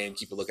definite name.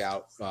 Keep a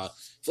lookout. The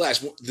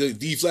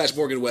Flash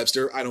Morgan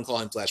Webster. I don't call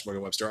him Flash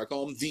Morgan Webster. I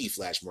call him the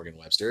Flash Morgan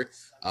Webster.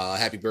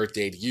 Happy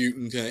birthday to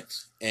you. Okay.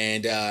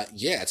 And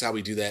yeah, that's how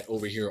we do that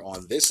over here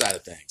on this side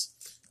of things.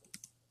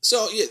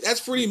 So yeah, that's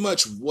pretty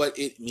much what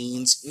it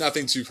means.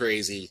 Nothing too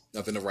crazy.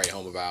 Nothing to write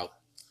home about.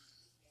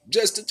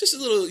 Just a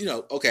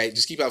little, okay,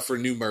 just keep out for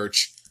new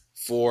merch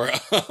for...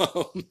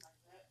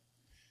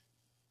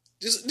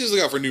 Just look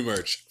out for new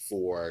merch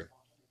for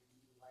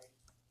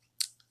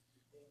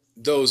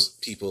those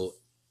people.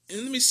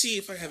 And let me see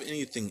if I have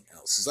anything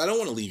else, because I don't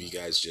want to leave you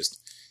guys just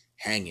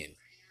hanging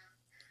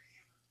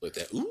with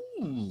that.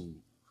 Ooh.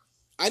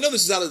 I know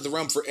this is out of the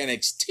realm for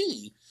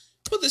NXT,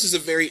 but this is a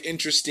very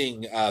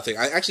interesting thing.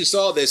 I actually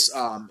saw this,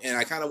 and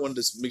I kind of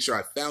wanted to make sure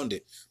I found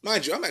it.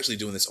 Mind you, I'm actually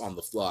doing this on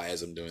the fly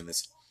as I'm doing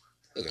this.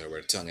 Look at her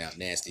with her tongue out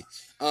nasty.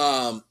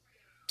 From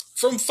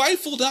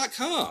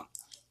Fightful.com.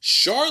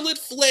 Charlotte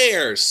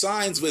Flair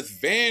signs with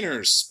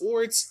Vanner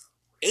Sports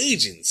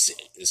Agency.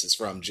 This is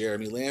from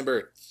Jeremy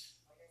Lambert.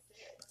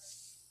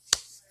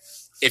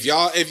 If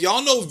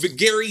y'all know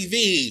Gary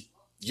V,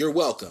 you're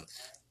welcome.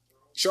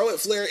 Charlotte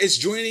Flair is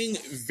joining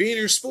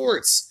Vanner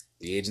Sports.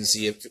 The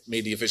agency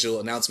made the official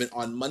announcement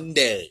on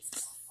Monday.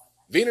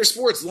 Vanner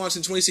Sports launched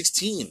in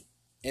 2016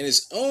 and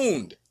is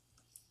owned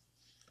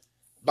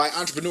by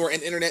entrepreneur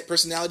and internet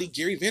personality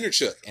Gary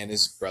Vaynerchuk and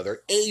his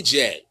brother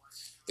AJ.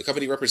 The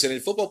company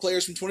represented football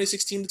players from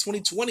 2016 to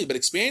 2020, but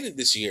expanded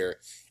this year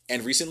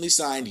and recently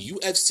signed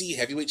UFC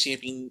heavyweight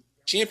champion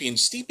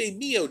Stipe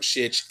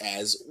Miocic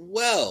as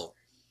well.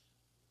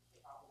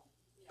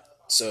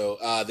 So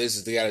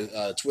they got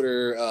a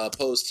Twitter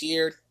post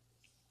here.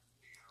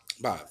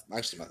 Bob,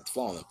 actually, I'm about to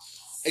follow them.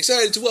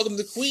 Excited to welcome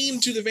the Queen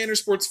to the Vanner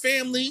Sports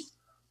family.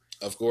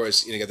 Of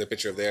course, you got their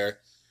picture up there.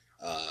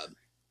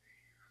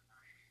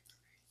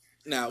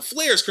 Now,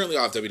 Flair is currently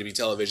off WWE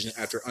television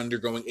after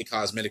undergoing a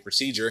cosmetic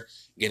procedure,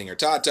 getting her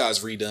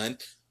tatas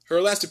redone.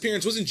 Her last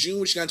appearance was in June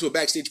when she got into a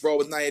backstage brawl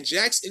with Nia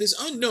Jax. It is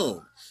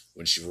unknown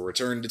when she will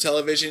return to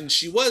television.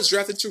 She was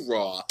drafted to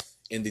Raw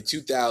in the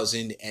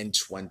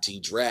 2020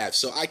 draft.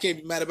 So I can't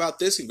be mad about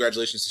this.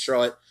 Congratulations to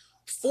Charlotte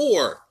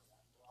for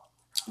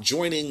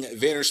joining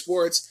Vanner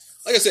Sports.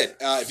 Like I said,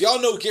 if y'all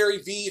know Gary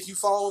V, if you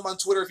follow him on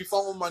Twitter, if you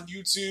follow him on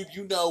YouTube,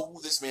 you know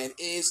who this man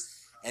is.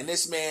 And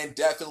this man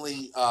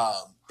definitely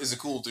is a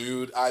cool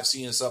dude. I've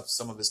seen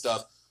some of his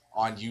stuff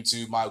on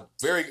YouTube. One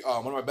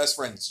of my best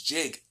friends,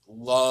 Jake,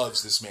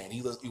 loves this man.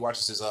 He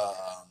watches his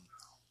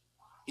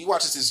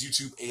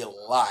YouTube a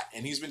lot,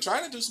 and he's been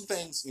trying to do some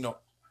things,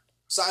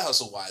 side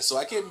hustle wise. So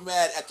I can't be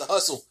mad at the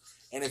hustle.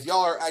 And if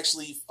y'all are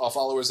actually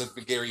followers of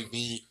Gary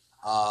V,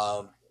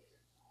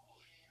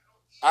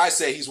 I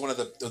say he's one of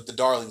the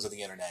darlings of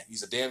the internet.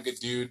 He's a damn good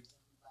dude.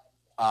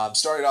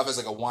 Started off as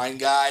like a wine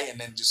guy, and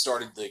then just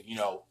started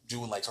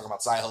doing talking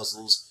about side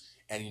hustles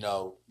and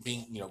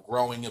being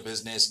growing a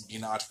business and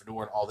being an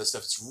entrepreneur and all this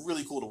stuff. It's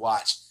really cool to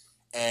watch,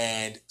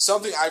 and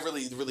something I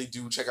really really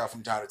do check out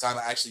from time to time.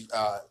 I actually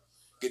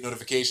get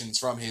notifications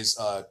from his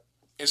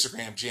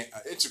Instagram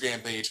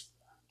page.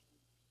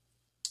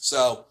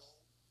 So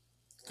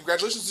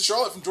congratulations to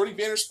Charlotte from joining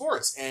Vanner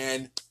Sports,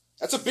 and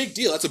that's a big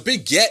deal. That's a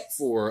big get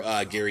for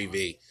Gary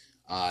V.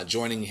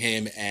 Joining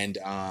him and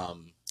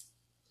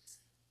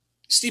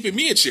Stipe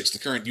Miocic, the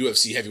current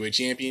UFC heavyweight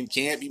champion.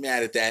 Can't be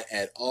mad at that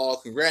at all.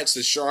 Congrats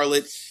to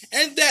Charlotte.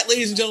 And that,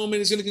 ladies and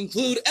gentlemen, is going to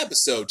conclude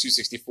episode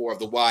 264 of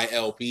the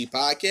YLP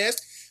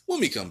podcast. When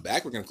we come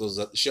back, we're going to close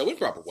up the show in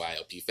proper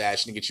YLP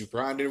fashion and get you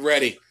primed and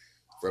ready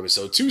for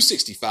episode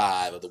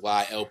 265 of the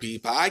YLP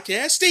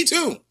podcast. Stay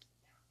tuned.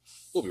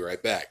 We'll be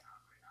right back.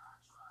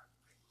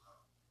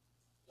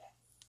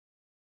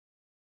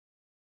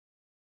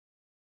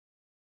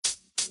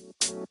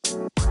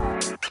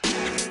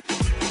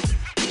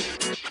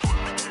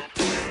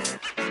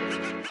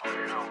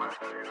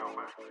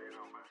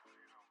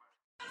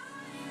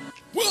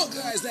 Well,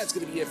 guys, that's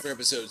going to be it for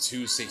episode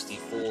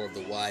 264 of the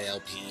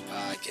YLP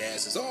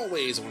podcast. As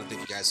always, I want to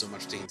thank you guys so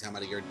much for taking time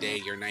out of your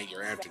day, your night,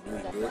 your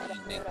afternoon, your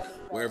evening,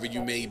 wherever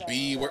you may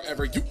be,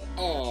 wherever you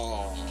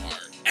are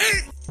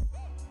in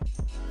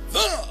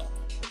the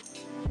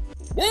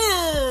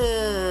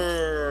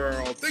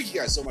world. Thank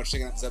you guys so much for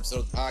checking out this episode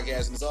of the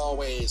podcast. And as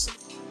always,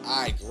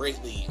 I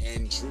greatly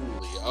and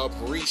truly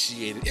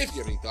appreciate it. If you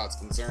have any thoughts,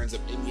 concerns,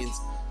 opinions,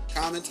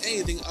 comments,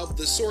 anything of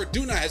the sort,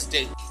 do not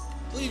hesitate.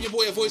 Leave your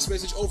boy a voice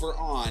message over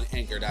on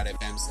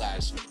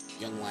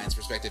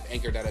anchor.fm/YoungLionsPerspective,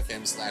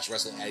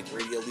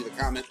 anchor.fm/WrestleAddictRadio. Leave a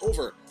comment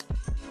over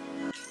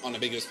on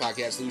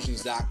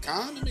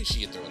ambiguouspodcastsolutions.com, and make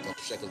sure you throw a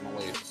couple shekels my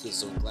way if you feel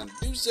so inclined to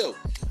do so.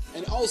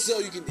 And also,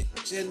 you can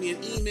send me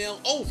an email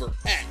over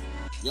at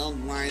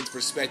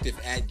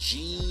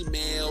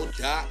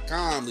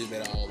YoungLionsPerspective@gmail.com. Leave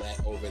all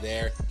that over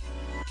there.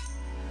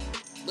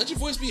 Let your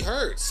voice be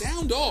heard.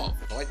 Sound off.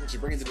 If I like what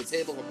you're bringing to the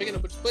table, I'm picking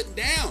up what you're putting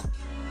down.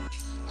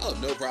 I'll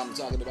have no problem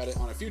talking about it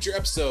on a future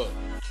episode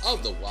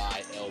of the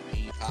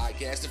YLP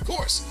podcast. Of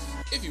course,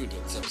 if you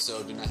enjoyed this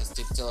episode, do not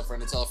hesitate to tell a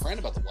friend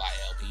about the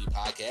YLP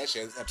podcast.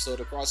 Share this episode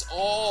across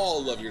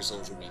all of your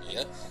social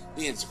media.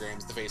 The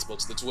Instagrams, the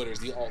Facebooks, the Twitters,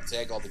 the alt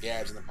tech, all the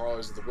Gabs and the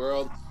Parlors of the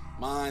world.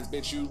 Mines,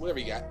 BitChute, whatever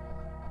you got.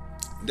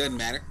 Doesn't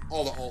matter.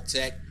 All the alt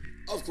tech.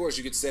 Of course,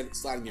 you could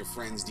slide in your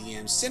friends'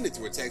 DMs, send it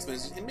through a text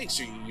message, and make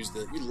sure you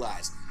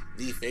utilize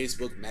the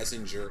Facebook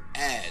Messenger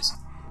as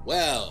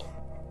well.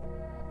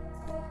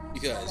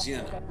 Because,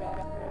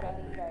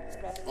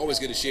 always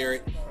good to share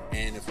it.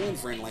 And if one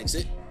friend likes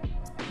it,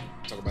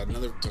 talk about it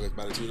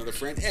to another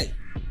friend. Hey,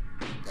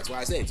 that's why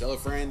I say tell a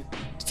friend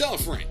to tell a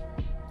friend.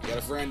 You got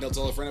a friend, they'll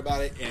tell a friend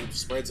about it, and it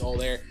spreads all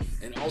there.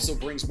 And also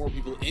brings more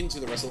people into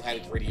the Wrestle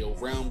Addict Radio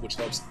realm, which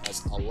helps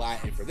us a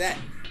lot. And for that,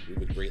 we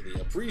would greatly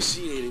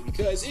appreciate it,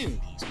 because in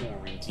these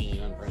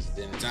quarantine,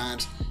 unprecedented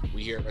times,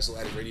 we here at Wrestle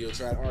Addict Radio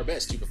tried our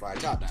best to provide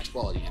top-notch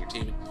quality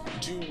entertainment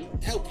to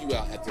help you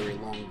out after a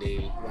long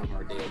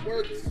hard day at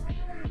work.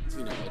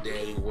 A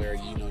day where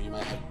you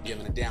might have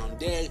given a down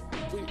day.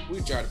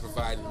 We try to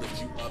provide and lift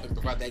you up and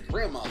provide that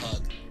grandma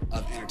hug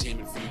of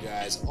entertainment for you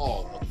guys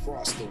all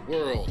across the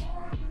world.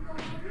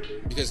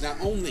 Because not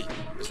only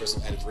is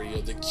Wrestle Addict Radio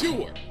the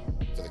cure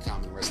for the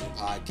common wrestling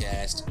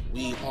podcast,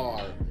 we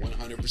are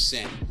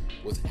 100%,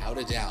 without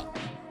a doubt,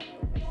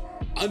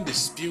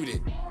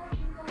 undisputed,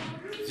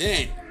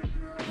 then,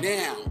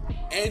 now,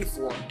 and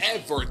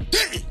forever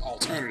the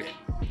alternative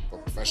for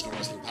professional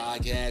wrestling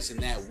podcasts, and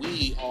that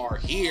we are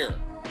here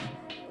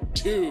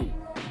to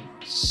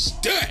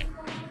stay.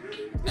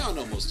 Now, I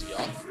know most of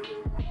y'all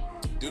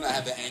do not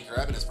have the Anchor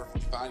app, and it's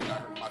perfectly fine. You're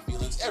not hurting my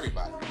feelings.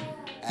 Everybody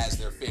has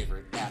their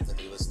favorite app that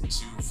they listen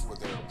to for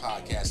their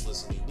podcast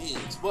listening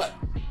needs. But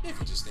if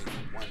you just think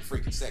for one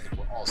freaking second,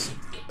 we're all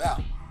simply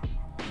about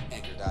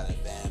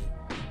Anchor.fm,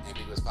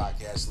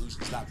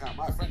 ambiguouspodcastsolutions.com.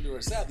 My friend, you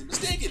are sadly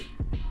mistaken,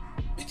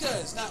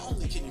 because not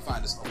only can you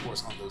find us, of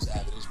course, on those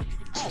avenues, but you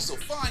can also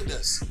find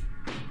us.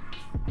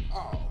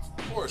 Oh,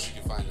 of course, you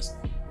can find us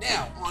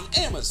now on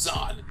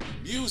Amazon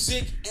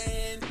Music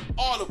and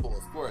Audible.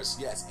 Of course,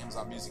 yes,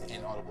 Amazon Music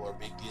and Audible are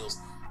big deals,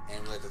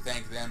 and we'd like to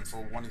thank them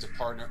for wanting to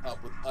partner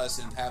up with us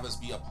and have us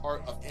be a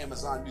part of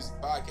Amazon Music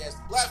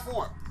Podcast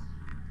platform.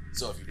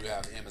 So if you do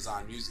have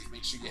Amazon Music,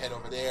 make sure you head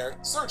over there,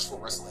 search for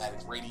Wrestle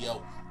Addict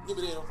Radio. You'll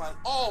be able to find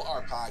all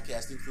our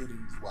podcasts, including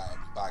the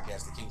YLP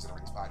podcast, the Kings of the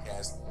Rings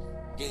podcast,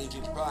 Game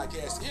Changer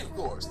podcast, and of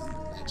course, the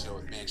Night Show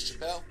with Mance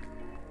Chappelle.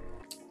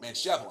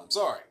 Mance Chappell, I'm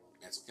sorry.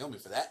 Mance will kill me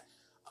for that.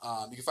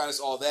 You can find us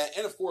all that,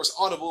 and of course,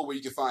 Audible, where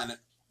you can find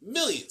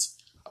millions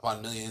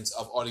upon millions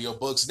of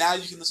audiobooks. Now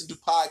you can listen to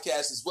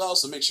podcasts as well,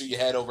 so make sure you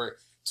head over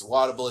to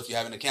Audible if you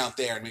have an account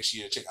there, and make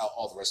sure you check out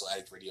all the Wrestle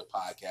Addict Radio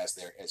podcasts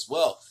there as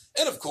well.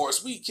 And of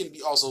course, we can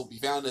also be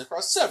found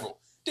across several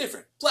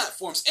different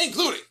platforms,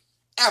 including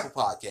Apple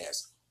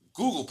Podcasts,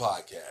 Google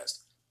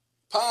Podcasts,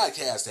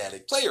 Podcast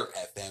Addict, Player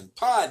FM,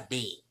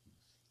 Podbean,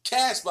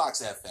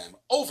 Castbox FM,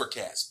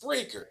 Overcast,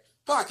 Breaker,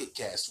 Pocket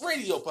Cast,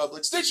 Radio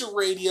Public, Stitcher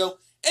Radio,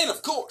 and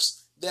of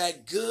course,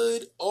 that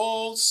good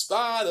old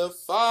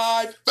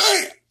Spotify.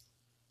 Bam!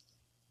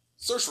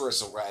 Search for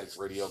Wrestle Addict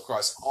Radio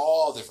across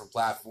all different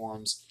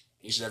platforms.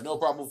 You should have no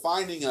problem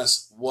finding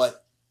us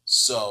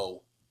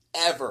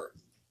whatsoever.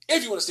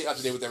 If you want to stay up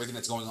to date with everything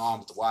that's going on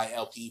with the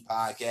YLP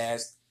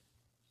podcast,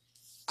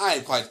 I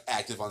am quite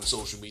active on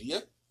social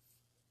media,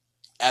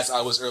 as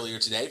I was earlier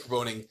today,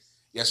 promoting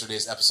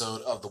yesterday's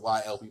episode of the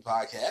YLP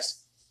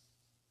podcast.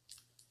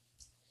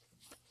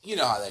 You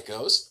know how that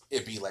goes.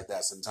 It be like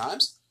that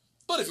sometimes.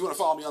 But if you want to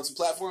follow me on some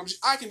platforms,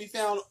 I can be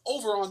found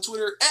over on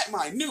Twitter at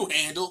my new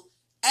handle,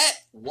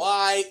 at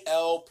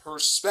YL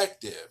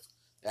Perspective.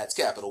 That's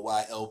capital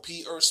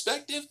YLP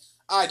Perspective.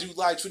 I do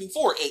live tweeting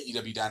for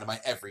AEW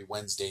Dynamite every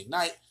Wednesday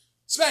night.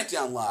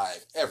 SmackDown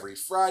Live every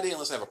Friday.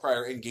 Unless I have a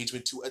prior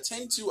engagement to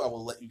attend to, I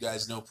will let you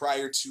guys know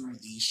prior to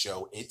the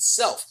show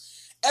itself.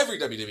 Every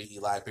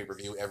WWE Live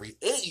pay-per-view, every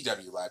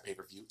AEW Live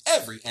pay-per-view,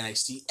 every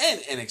NXT and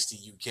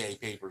NXT UK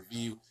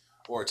pay-per-view,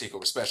 or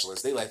Takeover Special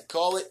as they like to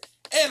call it.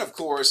 And of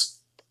course,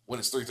 when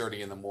it's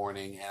 3:30 in the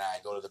morning and I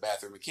go to the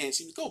bathroom and can't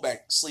seem to go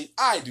back to sleep,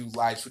 I do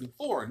live tweeting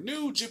for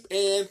New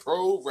Japan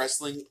Pro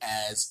Wrestling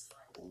as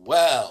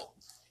well.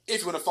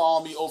 If you want to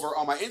follow me over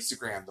on my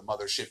Instagram, the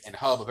mothership and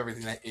hub of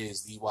everything that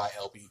is the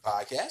YLP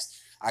podcast,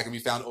 I can be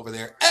found over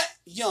there at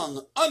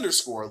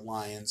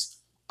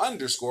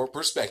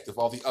young_lions_perspective.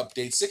 All the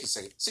updates,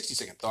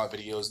 60-second thought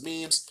videos,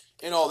 memes,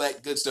 and all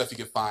that good stuff you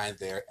can find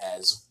there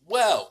as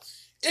well.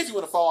 If you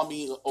want to follow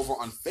me over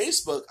on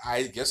Facebook,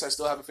 I guess I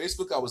still have a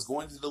Facebook. I was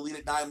going to delete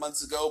it 9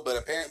 months ago, but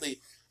apparently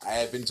I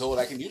have been told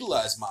I can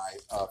utilize my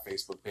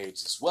Facebook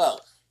page as well.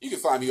 You can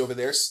find me over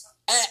there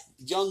at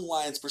Young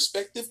Lions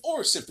Perspective,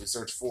 or simply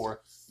search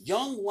for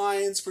Young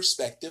Lions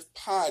Perspective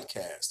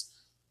Podcast.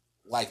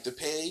 Like the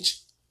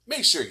page,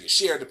 make sure you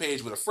share the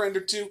page with a friend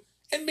or two,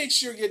 and make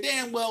sure you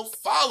damn well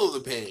follow the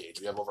page.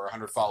 We have over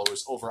 100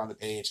 followers over on the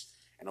page,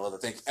 and I'd love to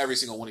thank every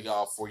single one of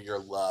y'all for your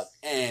love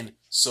and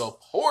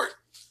support.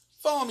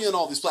 Follow me on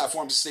all these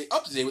platforms to stay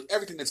up to date with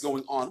everything that's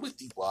going on with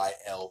the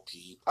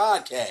YLP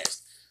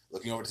podcast.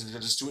 Looking over to the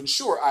judges to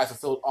ensure I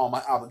fulfilled all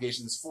my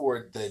obligations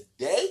for the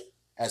day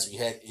as we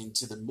head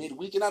into the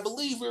midweek. And I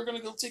believe we're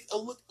going to go take a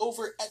look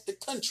over at the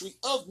country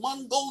of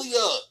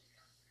Mongolia.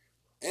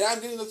 And I'm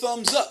getting the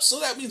thumbs up,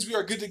 so that means we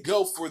are good to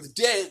go for the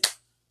day.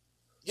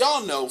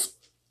 Y'all know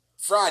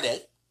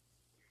Friday,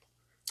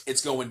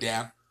 it's going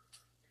down.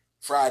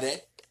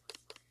 Friday,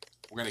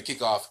 we're going to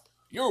kick off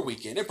your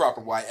weekend in proper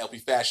YLP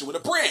fashion with a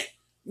brand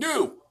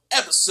new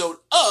episode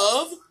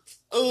of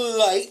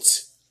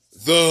Light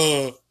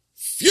the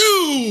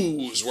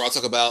Fuse, where I'll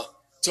talk about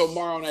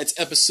tomorrow night's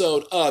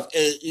episode of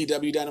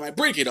AEW Dynamite.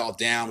 Break it all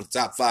down with the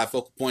top 5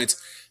 focal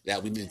points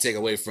that we need to take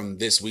away from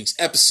this week's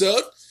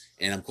episode.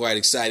 And I'm quite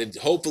excited,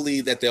 hopefully,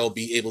 that they'll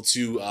be able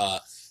to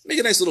make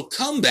a nice little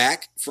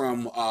comeback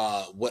from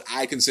what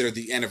I consider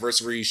the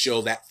anniversary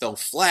show that fell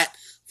flat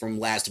from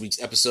last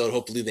week's episode.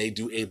 Hopefully they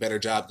do a better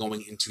job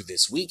going into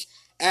this week,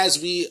 as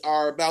we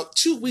are about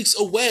 2 weeks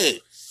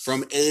away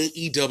from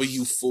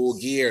AEW Full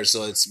Gear.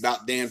 So it's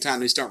about damn time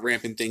they start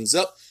ramping things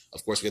up.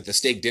 Of course, we got the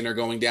steak dinner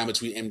going down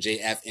between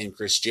MJF and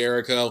Chris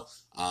Jericho.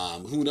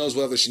 Who knows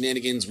what other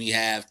shenanigans we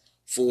have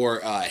for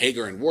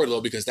Hager and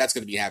Wardlow, because that's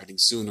going to be happening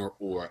sooner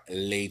or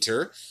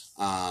later.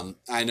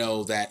 I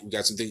know that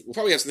we'll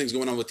probably have some things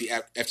going on with the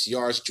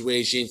FTR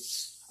situation.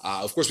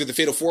 Of course, we have the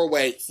Fatal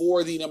 4-Way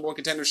for the number one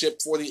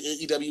contendership for the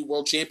AEW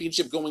World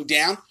Championship going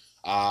down.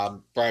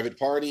 Private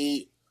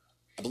Party,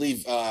 I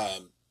believe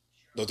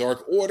the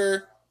Dark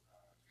Order,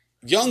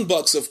 Young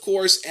Bucks, of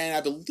course, and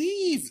I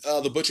believe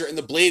the Butcher and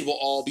the Blade will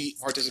all be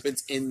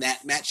participants in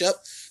that matchup.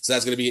 So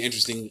that's going to be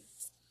interesting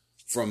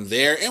from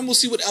there. And we'll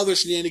see what other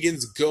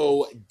shenanigans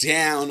go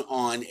down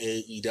on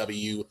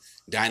AEW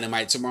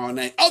Dynamite tomorrow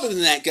night. Other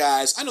than that,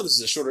 guys, I know this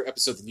is a shorter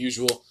episode than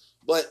usual,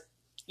 but,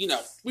 you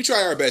know, we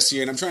try our best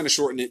here, and I'm trying to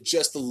shorten it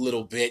just a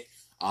little bit,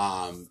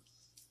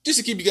 just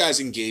to keep you guys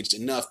engaged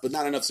enough, but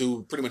not enough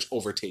to pretty much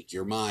overtake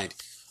your mind.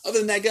 Other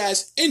than that,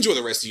 guys, enjoy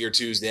the rest of your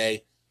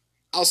Tuesday.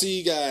 I'll see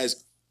you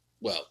guys,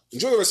 well,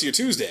 enjoy the rest of your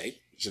Tuesday,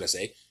 should I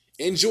say.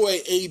 Enjoy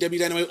AEW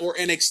Dynamite or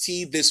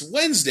NXT this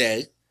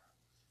Wednesday.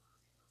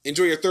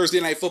 Enjoy your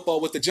Thursday night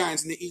football with the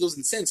Giants and the Eagles.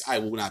 And since I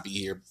will not be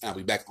here, I'll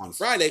be back on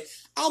Friday,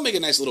 I'll make a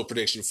nice little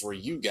prediction for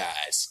you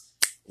guys.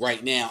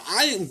 Right now,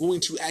 I am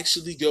going to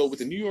actually go with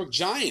the New York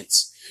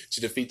Giants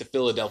to defeat the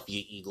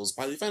Philadelphia Eagles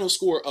by the final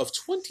score of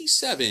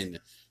 27-19.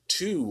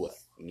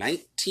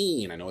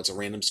 I know it's a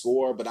random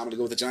score, but I'm going to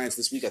go with the Giants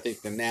this week. I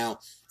think they're now,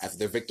 after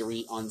their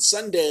victory on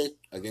Sunday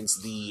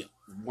against the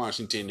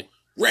Washington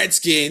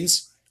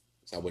Redskins,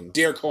 so I wouldn't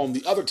dare call them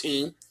the other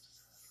team.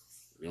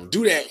 We don't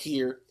do that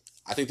here.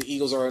 I think the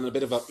Eagles are in a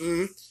bit of a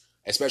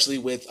especially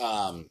with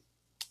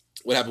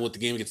what happened with the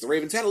game against the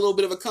Ravens. Had a little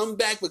bit of a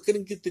comeback, but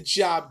couldn't get the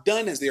job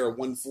done as they are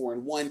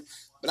 1-4-1.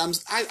 But I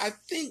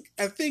think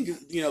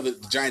the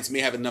Giants may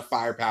have enough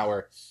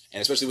firepower,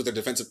 and especially with their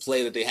defensive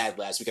play that they had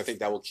last week, I think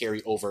that will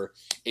carry over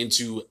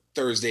into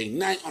Thursday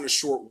night on a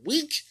short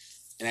week,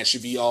 and that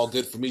should be all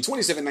good for me.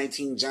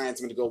 27-19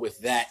 Giants. I'm going to go with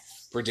that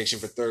prediction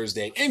for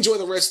Thursday. Enjoy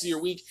the rest of your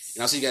week,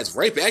 and I'll see you guys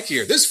right back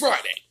here this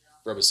Friday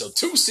for episode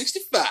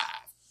 265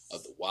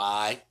 of the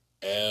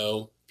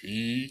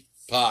YLP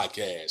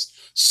podcast.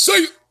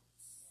 See ya!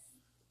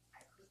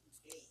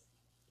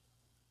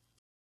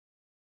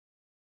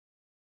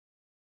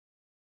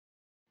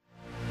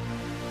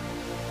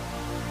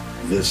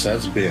 This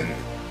has been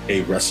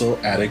a Wrestle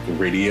Addict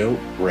Radio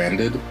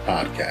branded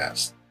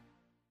podcast.